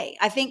okay.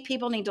 I think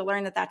people need to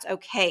learn that that's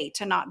okay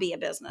to not be a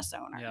business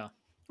owner. Yeah.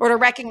 Or to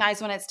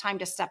recognize when it's time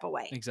to step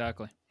away.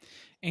 Exactly.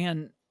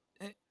 And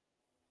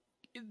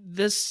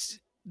this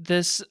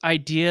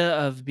idea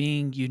of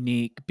being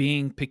unique,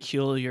 being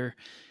peculiar,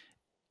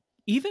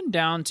 even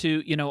down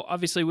to,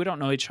 obviously we don't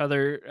know each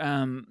other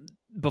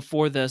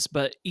before this,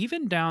 but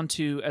even down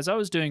to, as I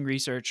was doing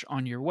research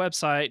on your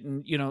website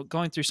and,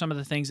 going through some of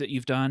the things that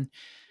you've done,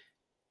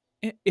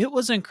 it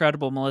was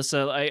incredible,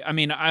 Melissa. I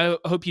mean, I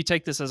hope you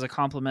take this as a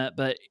compliment,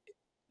 but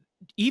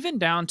even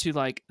down to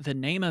like the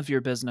name of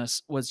your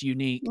business was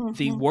unique. Mm-hmm.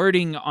 The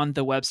wording on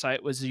the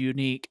website was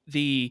unique.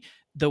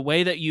 The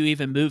way that you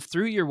even moved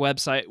through your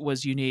website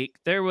was unique.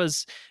 There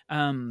was,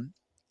 I'm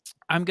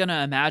going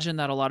to imagine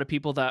that a lot of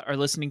people that are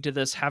listening to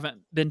this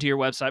haven't been to your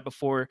website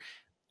before.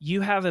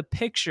 You have a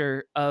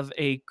picture of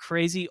a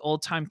crazy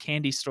old time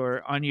candy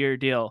store on your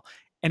deal.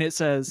 And it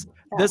says,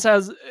 this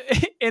has,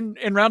 in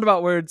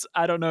roundabout words,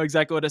 I don't know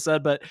exactly what it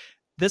said, but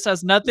this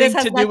has nothing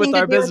to do with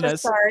our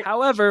business.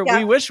 However,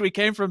 we wish we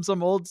came from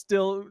some old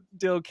still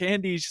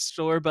candy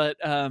store, but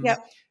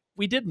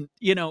we didn't.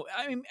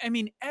 I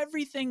mean,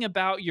 everything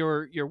about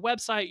your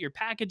website, your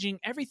packaging,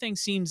 everything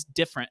seems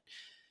different.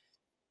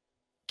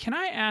 Can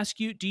I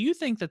ask you, do you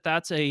think that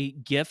that's a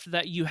gift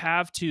that you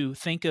have to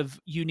think of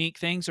unique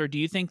things, or do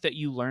you think that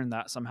you learned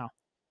that somehow?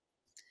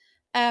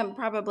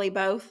 Probably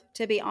both,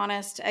 to be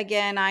honest.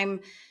 Again, I'm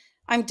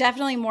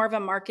definitely more of a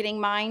marketing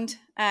mind,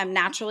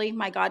 naturally,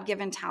 my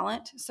God-given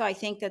talent. So I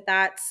think that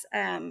that's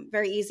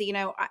very easy.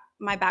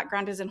 My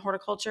background is in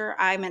horticulture.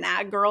 I'm an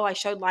ag girl. I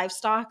showed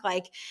livestock,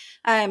 like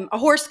a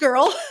horse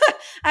girl,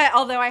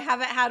 although I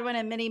haven't had one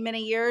in many,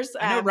 many years.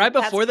 I know, right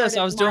before this,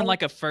 I was doing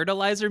like a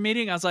fertilizer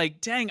meeting. I was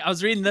like, dang, I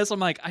was reading this. I'm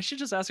like, I should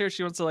just ask her if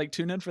she wants to like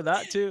tune in for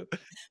that too.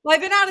 Well,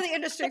 I've been out of the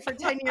industry for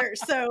 10 years.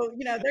 So,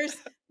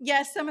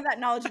 yes, some of that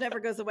knowledge never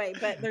goes away,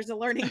 but there's a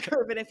learning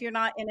curve. And if you're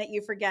not in it,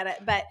 you forget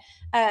it. But,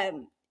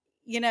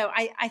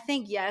 I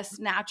think, yes,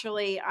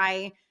 naturally,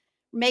 I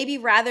maybe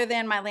rather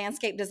than my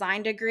landscape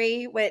design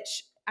degree,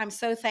 which I'm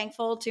so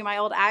thankful to my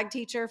old ag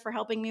teacher for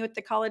helping me with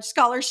the college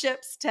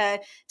scholarships to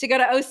go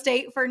to O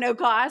State for no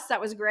cost.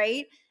 That was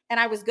great. And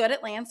I was good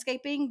at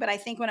landscaping, but I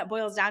think when it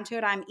boils down to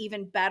it, I'm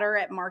even better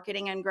at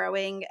marketing and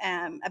growing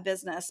a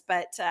business.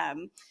 But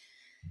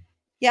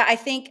yeah, I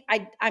think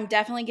I'm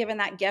definitely given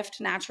that gift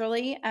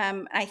naturally.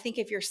 I think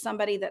if you're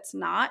somebody that's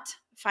not,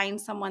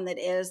 find someone that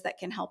is, that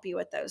can help you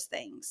with those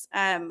things.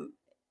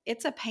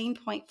 it's a pain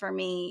point for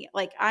me.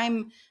 Like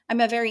I'm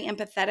a very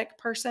empathetic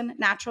person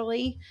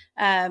naturally.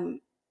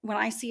 When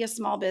I see a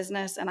small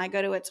business and I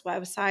go to its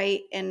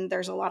website and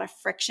there's a lot of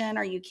friction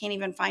or you can't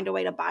even find a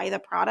way to buy the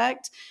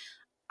product,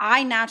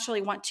 I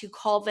naturally want to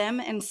call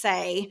them and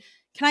say,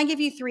 can I give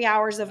you 3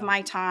 hours of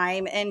my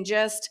time? And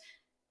just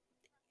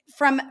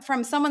from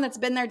someone that's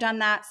been there, done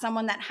that,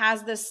 someone that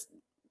has this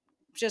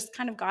just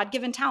kind of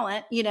God-given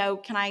talent,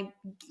 can I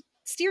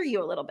steer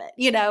you a little bit,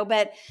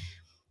 but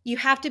you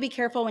have to be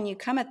careful when you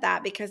come at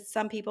that, because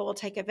some people will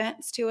take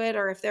offense to it,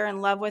 or if they're in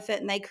love with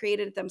it and they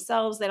created it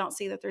themselves, they don't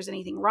see that there's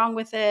anything wrong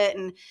with it.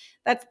 And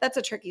that's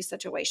a tricky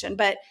situation.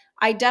 But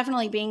I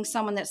definitely, being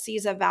someone that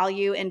sees a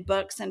value in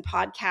books and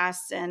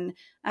podcasts, and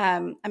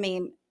I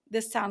mean,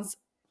 this sounds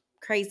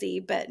crazy,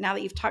 but now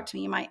that you've talked to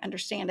me, you might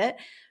understand it.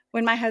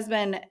 When my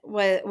husband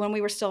when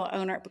we were still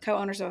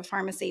co-owners of a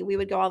pharmacy, we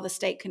would go all the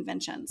state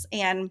conventions,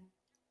 and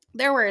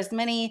there were as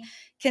many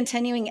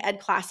continuing ed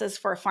classes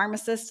for a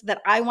pharmacist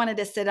that I wanted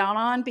to sit down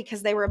on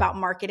because they were about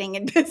marketing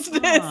and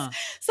business.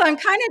 So I'm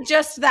kind of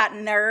just that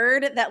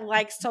nerd that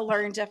likes to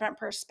learn different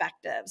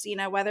perspectives,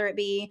 whether it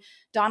be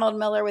Donald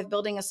Miller with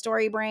building a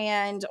story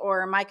brand,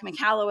 or Mike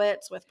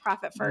Michalowicz with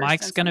Profit First.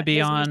 Mike's going to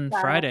be on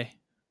Friday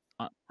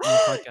on the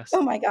podcast.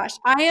 Oh my gosh.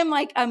 I am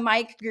like a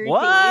Mike groupie.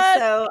 What?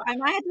 So I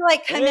might have to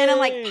like come in and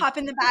like pop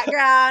in the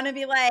background and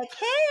be like,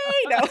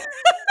 hey, no.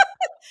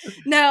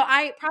 No,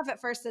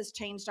 Profit First has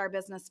changed our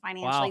business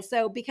financially. Wow.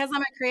 So because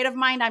I'm a creative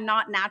mind, I'm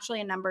not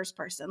naturally a numbers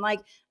person.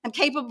 Like I'm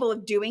capable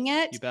of doing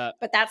it, but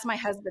that's my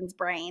husband's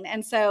brain.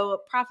 And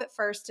so Profit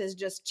First has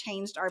just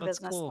changed our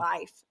business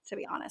life, to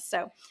be honest.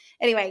 So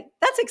anyway,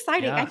 that's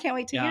exciting. I can't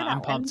wait to hear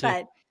that one.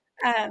 But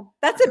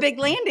that's a big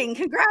landing.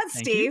 Congrats,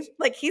 Steve.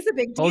 Like he's a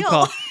big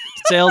deal.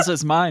 Sales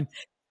is mine.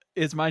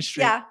 It's my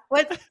street. Yeah.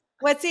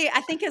 What's he? I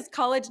think his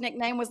college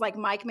nickname was like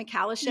Mike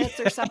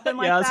McAllister or something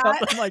like that. Yeah,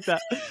 something like that.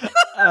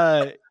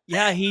 But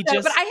I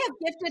have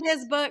gifted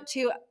his book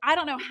to, I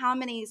don't know how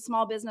many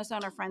small business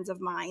owner friends of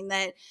mine,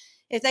 that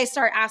if they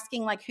start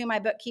asking like who my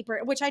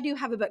bookkeeper, which I do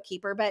have a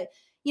bookkeeper, but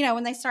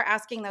when they start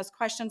asking those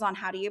questions on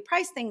how do you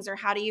price things or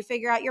how do you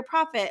figure out your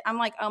profit, I'm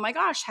like, oh my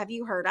gosh, have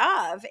you heard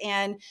of?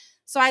 And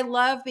so I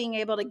love being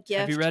able to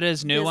gift. Have you read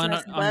his new one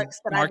on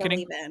marketing? I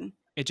believe in.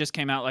 It just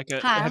came out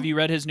have you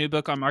read his new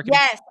book on marketing?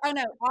 Yes. Oh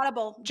no,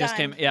 Audible. Just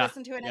done. came. Yeah.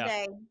 Listen to it in a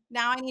day.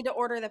 Now I need to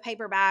order the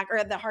paperback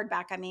or the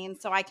hardback,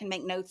 so I can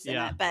make notes in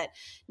it. But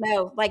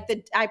no, like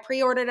I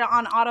pre-ordered it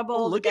on Audible.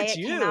 Oh, look the day at it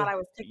you. Came out, I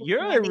was you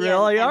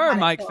really are a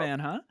Mike fan,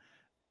 huh?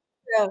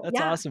 So,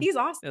 that's awesome. He's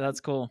awesome. Yeah, that's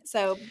cool.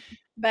 So,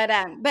 but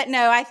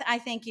no, I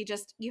think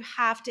you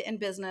have to, in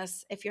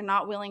business, if you're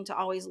not willing to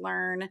always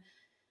learn,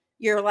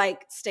 you're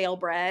like stale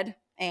bread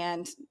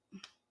and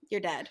you're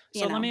dead.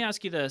 So let me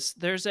ask you this.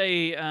 There's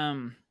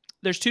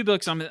two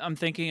books I'm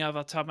thinking of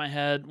off the top of my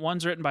head.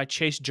 One's written by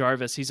Chase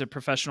Jarvis. He's a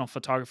professional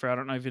photographer. I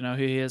don't know if you know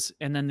who he is.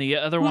 And then the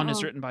other one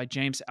is written by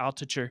James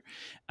Altucher.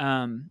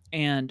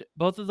 And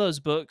both of those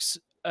books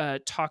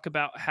talk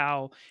about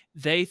how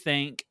they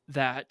think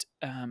that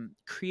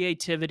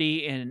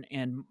creativity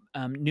and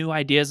new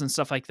ideas and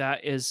stuff like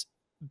that is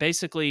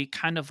basically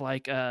kind of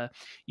like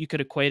you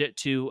could equate it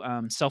to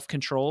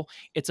self-control.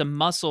 It's a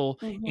muscle,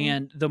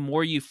 and the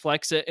more you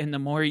flex it and the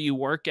more you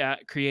work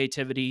at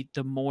creativity,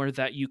 the more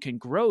that you can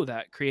grow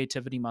that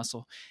creativity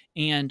muscle.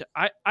 And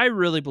I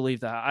really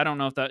believe that. I don't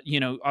know if that,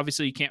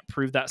 obviously you can't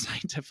prove that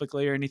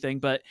scientifically or anything,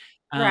 but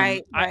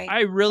right.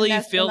 I really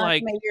feel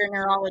like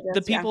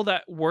the people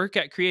that work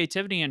at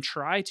creativity and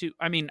try to,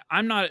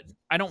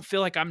 I don't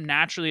feel like I'm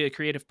naturally a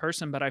creative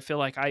person, but I feel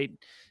like I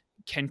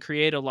can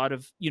create a lot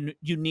of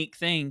unique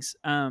things.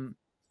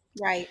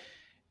 Right.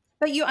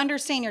 But you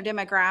understand your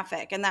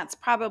demographic, and that's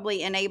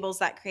probably enables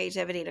that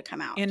creativity to come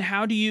out. And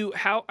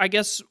I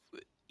guess,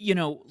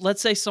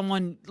 let's say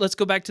let's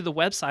go back to the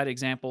website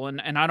example,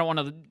 and I don't want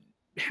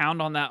to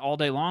hound on that all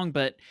day long,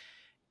 but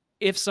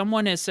if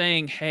someone is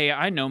saying, hey,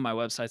 I know my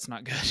website's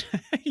not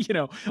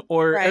good,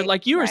 or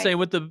like you were saying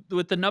with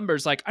the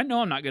numbers, like, I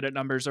know I'm not good at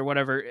numbers or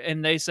whatever.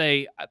 And they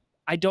say,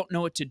 I don't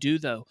know what to do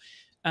though.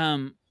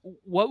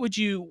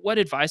 What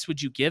advice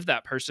would you give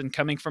that person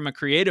coming from a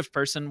creative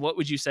person? What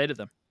would you say to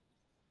them?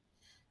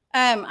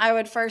 I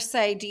would first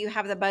say, do you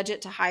have the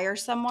budget to hire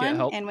someone?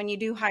 And when you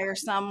do hire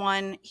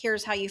someone,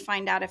 here's how you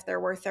find out if they're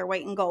worth their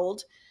weight in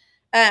gold.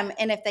 And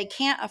if they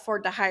can't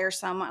afford to hire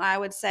someone, I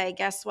would say,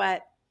 guess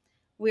what?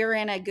 We're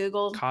in a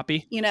Google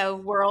copy,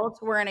 world.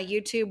 We're in a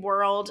YouTube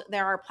world.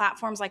 There are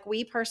platforms like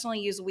we personally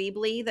use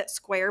Weebly that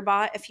Square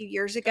bought a few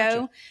years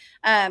ago.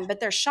 Gotcha. But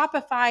there's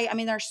Shopify.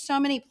 There's so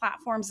many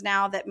platforms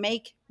now that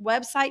make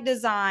website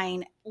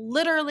design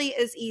literally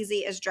as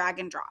easy as drag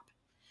and drop.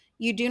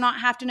 You do not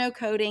have to know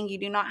coding. You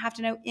do not have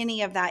to know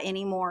any of that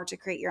anymore to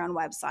create your own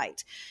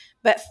website.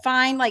 But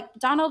find like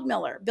Donald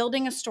Miller,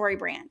 building a story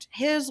brand.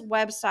 His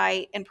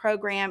website and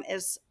program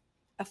is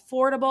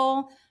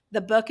affordable. The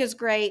book is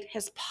great.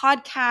 His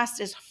podcast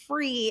is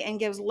free and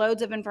gives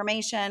loads of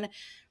information.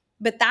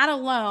 But that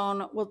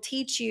alone will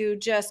teach you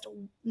just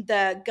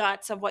the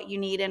guts of what you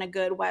need in a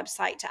good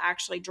website to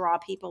actually draw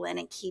people in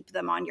and keep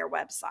them on your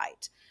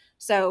website.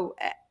 So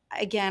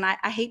again,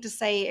 I hate to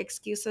say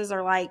excuses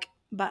are like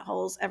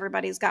buttholes.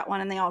 Everybody's got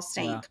one and they all Yeah.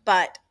 stink,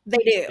 but they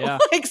do. Yeah.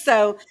 Like,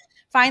 so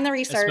find the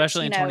research,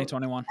 Especially in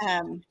 2021.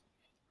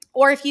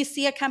 Or if you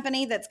see a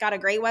company that's got a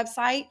great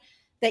website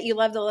that you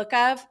love the look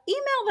of,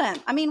 email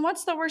them. I mean,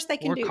 what's the worst they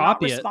can Or do? Not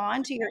copy it.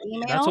 respond to your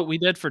That's what email? we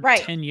did for Right.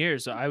 10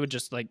 years. I would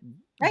just like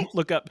Right.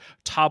 look up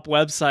top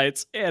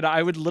websites and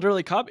I would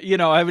literally copy,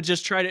 I would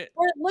just try to.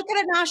 Or look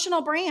at a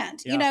national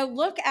brand. Yeah.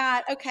 Look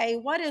at, okay,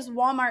 what is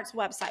Walmart's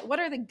website? What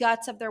are the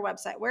guts of their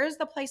website? Where is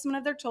the placement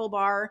of their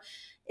toolbar?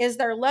 Is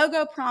their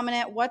logo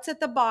prominent? What's at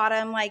the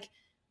bottom? Like,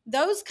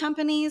 those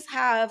companies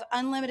have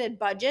unlimited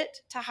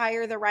budget to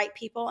hire the right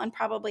people and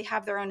probably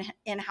have their own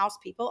in-house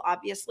people,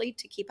 obviously,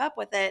 to keep up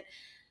with it.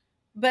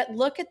 But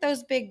look at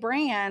those big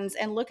brands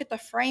and look at the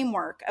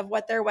framework of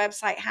what their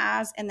website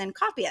has and then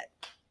copy it.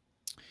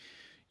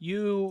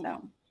 You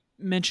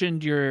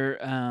mentioned your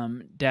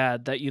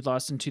dad that you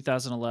lost in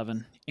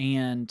 2011,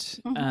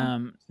 and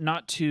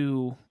not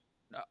to,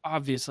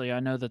 obviously, I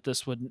know that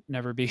this would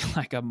never be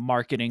like a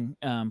marketing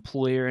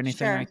ploy or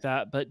anything like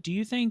that, but do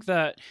you think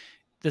that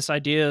this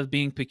idea of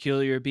being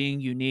peculiar, being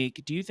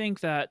unique, do you think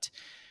that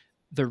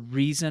the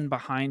reason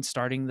behind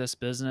starting this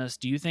business,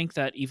 do you think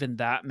that even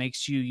that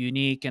makes you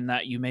unique and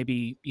that you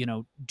maybe,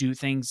 do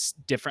things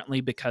differently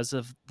because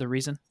of the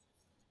reason?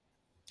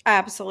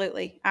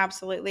 Absolutely.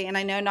 Absolutely. And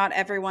I know not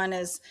everyone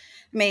is,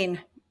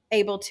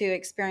 able to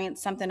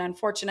experience something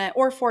unfortunate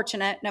or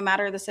fortunate, no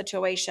matter the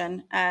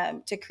situation,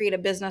 to create a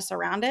business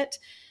around it.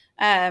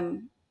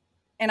 And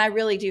I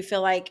really do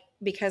feel like,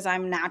 because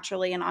I'm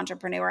naturally an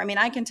entrepreneur,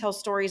 I can tell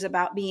stories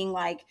about being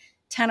like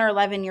 10 or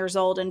 11 years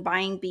old and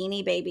buying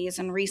Beanie Babies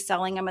and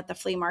reselling them at the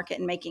flea market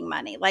and making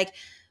money. Like,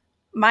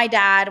 my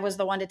dad was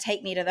the one to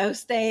take me to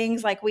those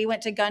things. Like, we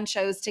went to gun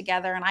shows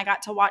together and I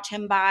got to watch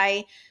him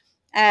buy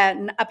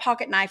a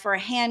pocket knife or a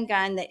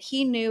handgun that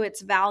he knew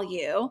its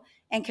value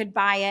and could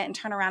buy it and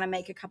turn around and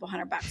make a couple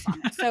 $100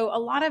 on it. So a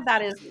lot of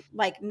that is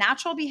like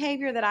natural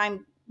behavior that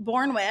I'm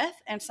born with,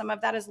 and some of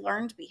that is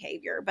learned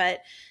behavior. But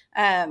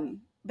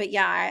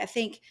yeah, I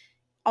think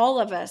all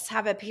of us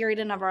have a period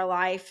in of our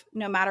life,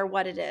 no matter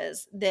what it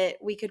is, that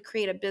we could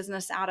create a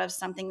business out of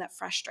something that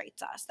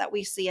frustrates us, that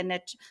we see a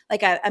niche,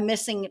 like a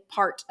missing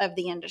part of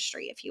the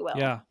industry, if you will.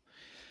 Yeah.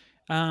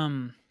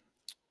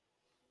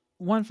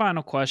 One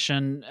final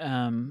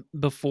question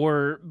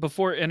before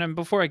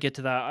I get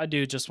to that, I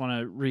do just want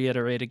to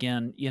reiterate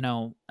again,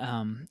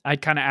 I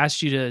kind of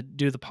asked you to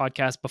do the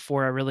podcast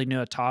before I really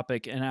knew a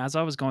topic. And as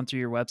I was going through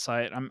your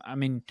website,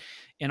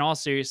 in all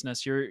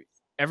seriousness,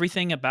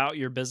 everything about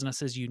your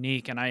business is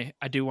unique. And I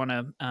do want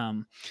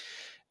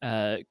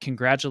to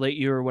congratulate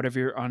you or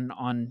whatever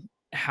on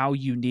how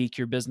unique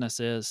your business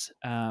is.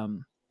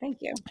 Thank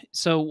you.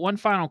 So one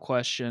final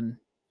question.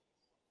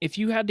 If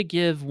you had to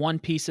give one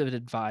piece of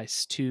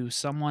advice to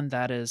someone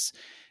that is,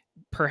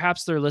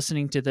 perhaps they're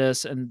listening to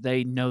this and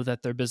they know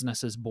that their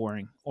business is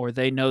boring, or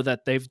they know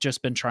that they've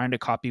just been trying to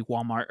copy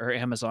Walmart or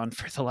Amazon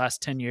for the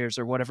last 10 years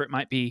or whatever it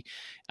might be.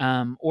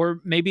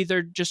 Or maybe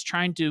they're just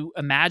trying to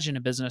imagine a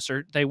business,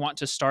 or they want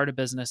to start a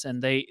business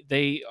and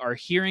they are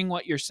hearing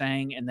what you're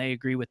saying and they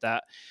agree with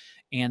that.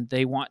 And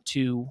they want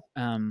to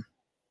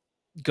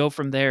go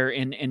from there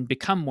and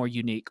become more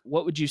unique.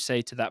 What would you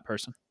say to that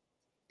person?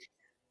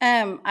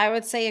 I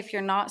would say, if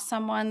you're not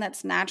someone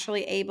that's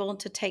naturally able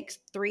to take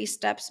 3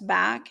 steps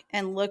back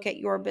and look at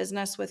your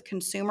business with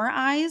consumer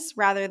eyes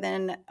rather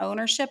than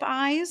ownership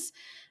eyes,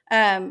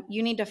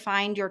 you need to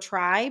find your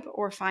tribe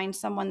or find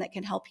someone that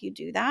can help you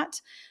do that.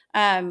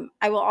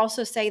 I will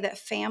also say that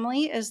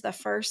family is the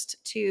first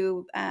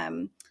to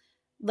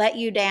let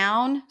you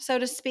down, so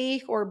to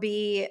speak, or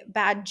be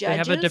bad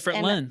judges. They have a different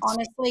and lens.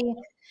 Honestly,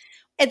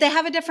 they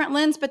have a different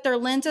lens, but their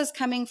lens is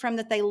coming from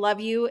that they love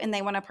you and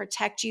they want to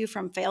protect you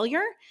from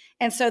failure.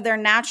 And so they're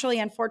naturally,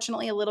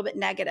 unfortunately, a little bit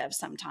negative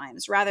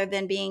sometimes, rather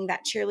than being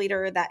that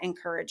cheerleader, that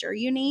encourager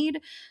you need.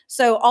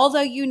 So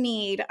although you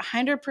need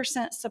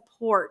 100%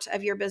 support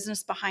of your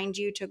business behind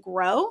you to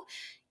grow,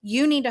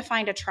 you need to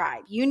find a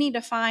tribe. You need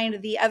to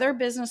find the other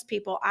business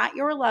people at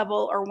your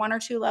level or 1 or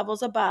 2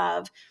 levels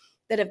above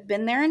that have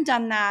been there and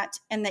done that,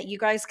 and that you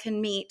guys can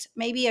meet,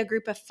 maybe a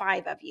group of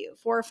 5 of you,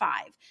 4 or 5,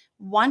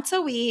 once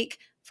a week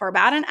for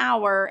about an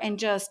hour, and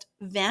just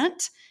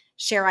vent,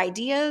 share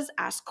ideas,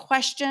 ask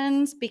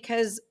questions,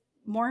 because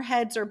more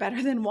heads are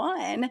better than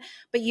one.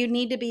 But you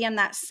need to be in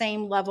that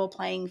same level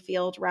playing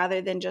field,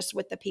 rather than just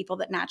with the people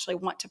that naturally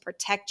want to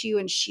protect you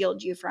and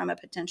shield you from a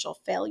potential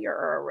failure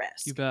or a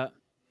risk. You bet.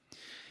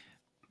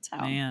 So,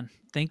 man,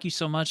 thank you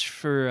so much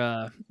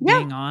for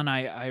being on.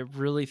 I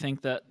really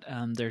think that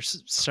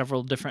there's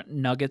several different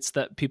nuggets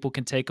that people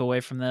can take away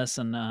from this,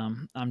 and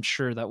I'm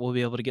sure that we'll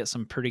be able to get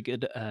some pretty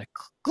good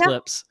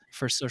clips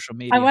for social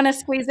media. I want to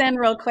squeeze in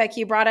real quick.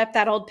 You brought up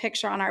that old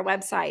picture on our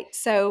website.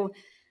 So,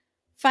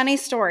 funny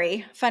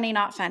story, funny,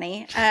 not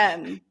funny.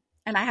 And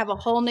I have a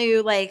whole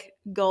new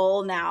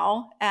goal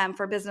now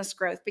for business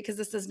growth, because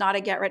this is not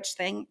a get rich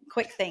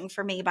quick thing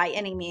for me by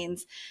any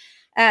means.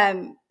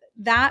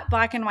 That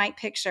black and white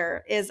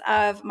picture is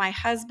of my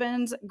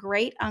husband's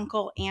great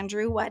uncle,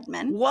 Andrew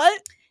Wedman.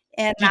 What?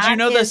 And Did you that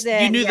know is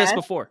this? You in, knew this yes.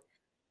 before?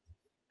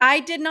 I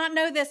did not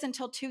know this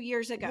until 2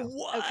 years ago.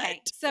 What?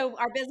 Okay. So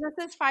our business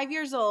is 5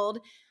 years old.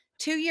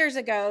 2 years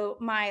ago,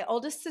 my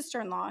oldest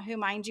sister-in-law, who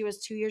mind you is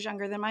 2 years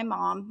younger than my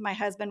mom, my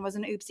husband was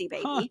an oopsie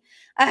Huh.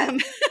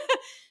 baby.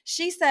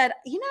 She said,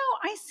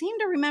 I seem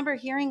to remember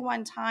hearing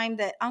one time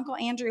that Uncle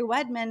Andrew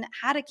Wedman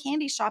had a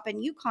candy shop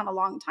in Yukon a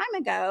long time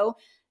ago.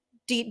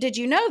 Did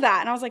you know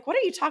that? And I was like, what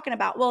are you talking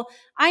about? Well,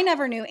 I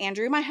never knew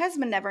Andrew. My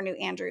husband never knew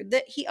Andrew.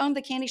 That he owned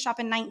the candy shop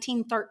in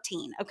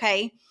 1913.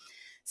 Okay.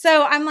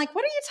 So I'm like,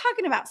 what are you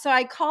talking about? So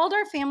I called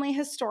our family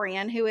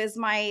historian, who is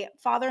my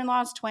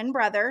father-in-law's twin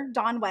brother,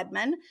 Don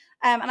Wedman.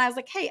 And I was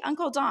like, hey,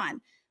 Uncle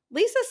Don,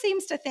 Lisa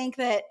seems to think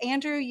that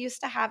Andrew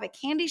used to have a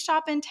candy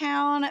shop in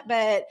town,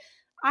 but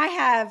I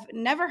have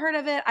never heard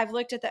of it. I've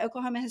looked at the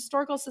Oklahoma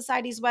Historical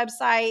Society's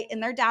website in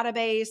their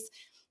database,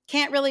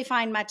 can't really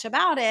find much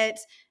about it.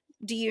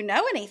 Do you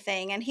know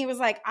anything? And he was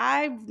like,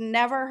 I've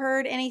never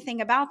heard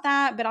anything about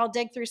that, but I'll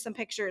dig through some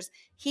pictures.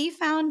 He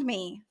found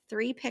me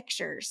 3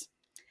 pictures.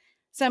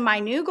 So my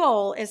new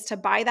goal is to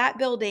buy that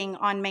building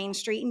on Main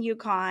Street in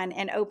Yukon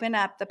and open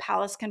up the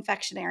Palace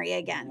Confectionery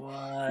again.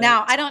 What?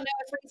 Now, I don't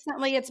know if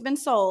recently it's been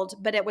sold,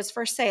 but it was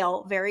for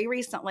sale very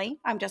recently.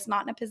 I'm just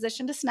not in a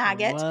position to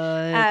snag it.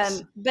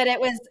 What? But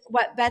it was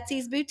what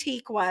Betsy's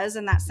Boutique was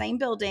in that same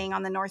building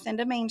on the north end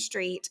of Main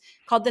Street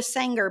called the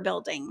Sanger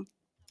Building.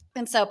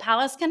 And so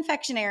Palace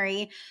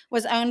Confectionery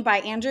was owned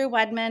by Andrew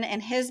Wedman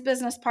and his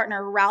business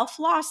partner, Ralph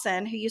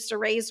Lawson, who used to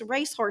raise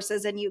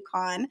racehorses in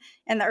Yukon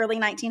in the early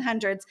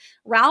 1900s.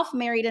 Ralph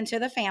married into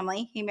the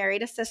family. He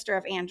married a sister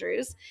of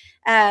Andrew's.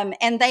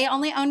 And they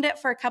only owned it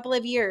for a couple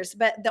of years.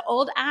 But the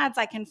old ads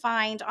I can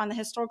find on the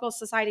Historical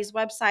Society's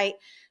website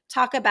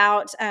talk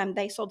about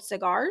they sold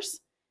cigars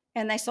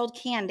and they sold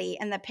candy.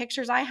 And the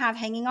pictures I have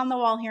hanging on the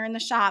wall here in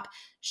the shop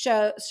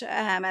show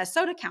a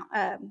soda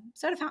fountain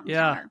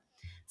counter.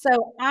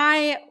 So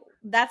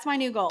that's my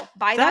new goal.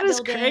 Buy that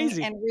building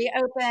crazy. And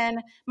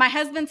reopen. My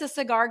husband's a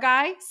cigar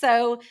guy.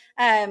 So,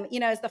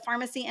 as the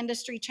pharmacy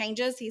industry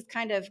changes, he's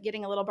kind of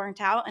getting a little burnt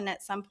out and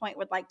at some point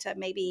would like to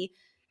maybe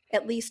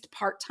at least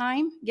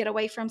part-time get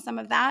away from some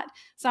of that.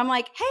 So I'm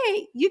like,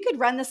 hey, you could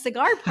run the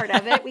cigar part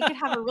of it. We could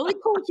have a really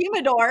cool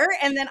humidor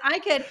and then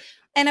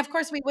and of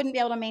course we wouldn't be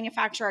able to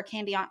manufacture our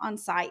candy on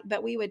site,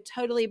 but we would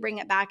totally bring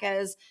it back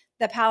as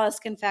the Palace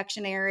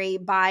Confectionery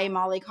by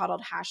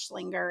Mollycoddled Hash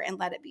Slinger and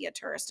let it be a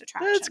tourist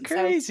attraction. That's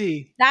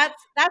crazy. So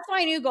that's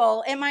my new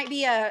goal. It might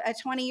be a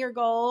 20-year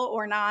goal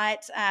or not.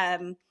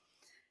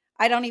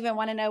 I don't even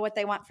want to know what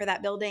they want for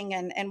that building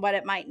and what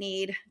it might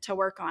need to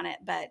work on it.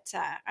 But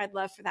I'd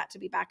love for that to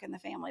be back in the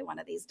family one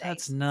of these days.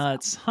 That's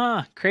nuts.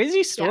 Huh?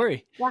 Crazy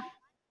story. Yeah.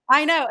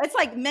 I know. It's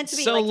like meant to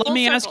be. So let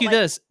me ask you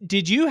this.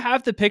 Did you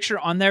have the picture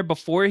on there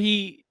before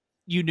you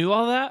knew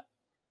all that?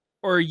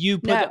 Or you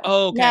put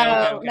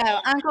okay.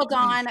 No. Uncle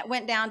Don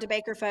went down to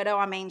Baker Photo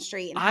on Main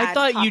Street. And I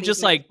thought you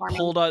just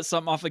pulled out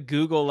something off of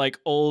Google, like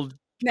old.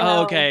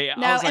 No, okay.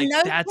 No, I was like, and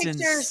that's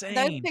insane.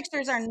 Those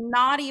pictures are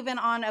not even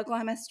on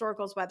Oklahoma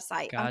Historical's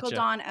website. Gotcha. Uncle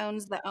Don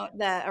owns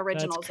the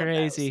originals. That's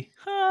crazy.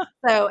 Huh.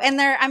 So, and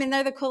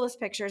they're the coolest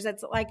pictures.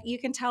 It's like, you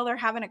can tell they're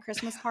having a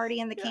Christmas party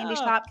in the candy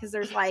shop because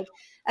there's like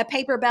a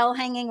paper bell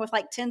hanging with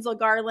like tinsel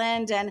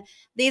garland. And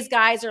these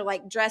guys are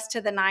like dressed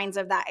to the nines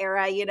of that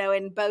era,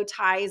 in bow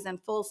ties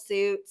and full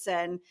suits.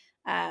 And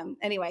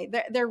anyway,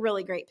 they're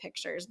really great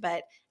pictures,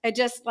 but it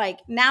just like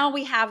now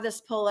we have this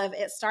pull of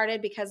it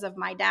started because of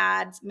my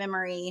dad's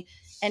memory.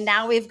 And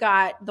now we've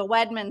got the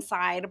Wedman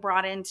side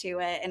brought into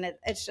it. And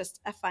it's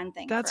just a fun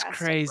thing. That's for us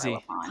crazy. to grow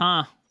up on.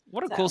 Huh?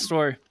 What a cool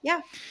story.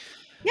 Yeah.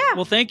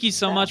 Well, thank you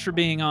so much for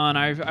being on.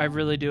 I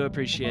really do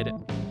appreciate it.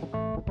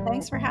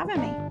 Thanks for having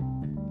me.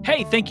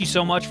 Hey, thank you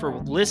so much for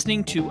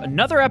listening to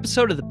another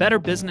episode of the Better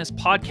Business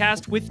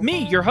Podcast with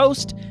me, your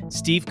host,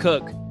 Steve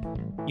Cook.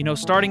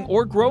 Starting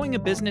or growing a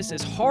business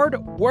is hard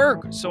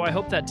work, so I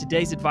hope that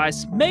today's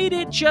advice made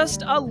it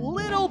just a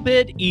little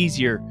bit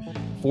easier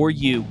for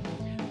you.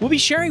 We'll be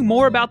sharing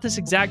more about this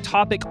exact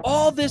topic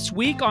all this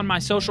week on my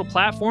social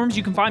platforms.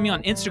 You can find me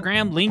on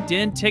Instagram,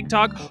 LinkedIn,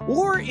 TikTok,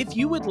 or if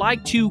you would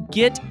like to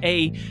get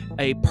a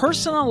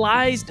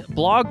personalized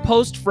blog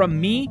post from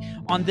me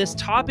on this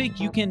topic,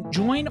 you can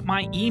join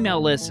my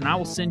email list, and I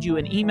will send you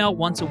an email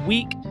once a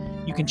week.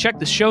 You can check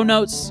the show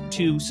notes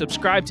to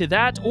subscribe to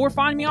that or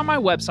find me on my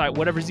website,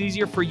 whatever's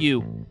easier for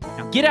you.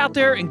 Now get out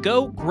there and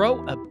go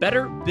grow a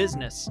better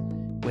business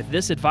with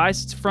this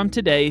advice from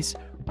today's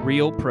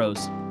Real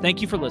Pros.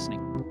 Thank you for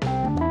listening.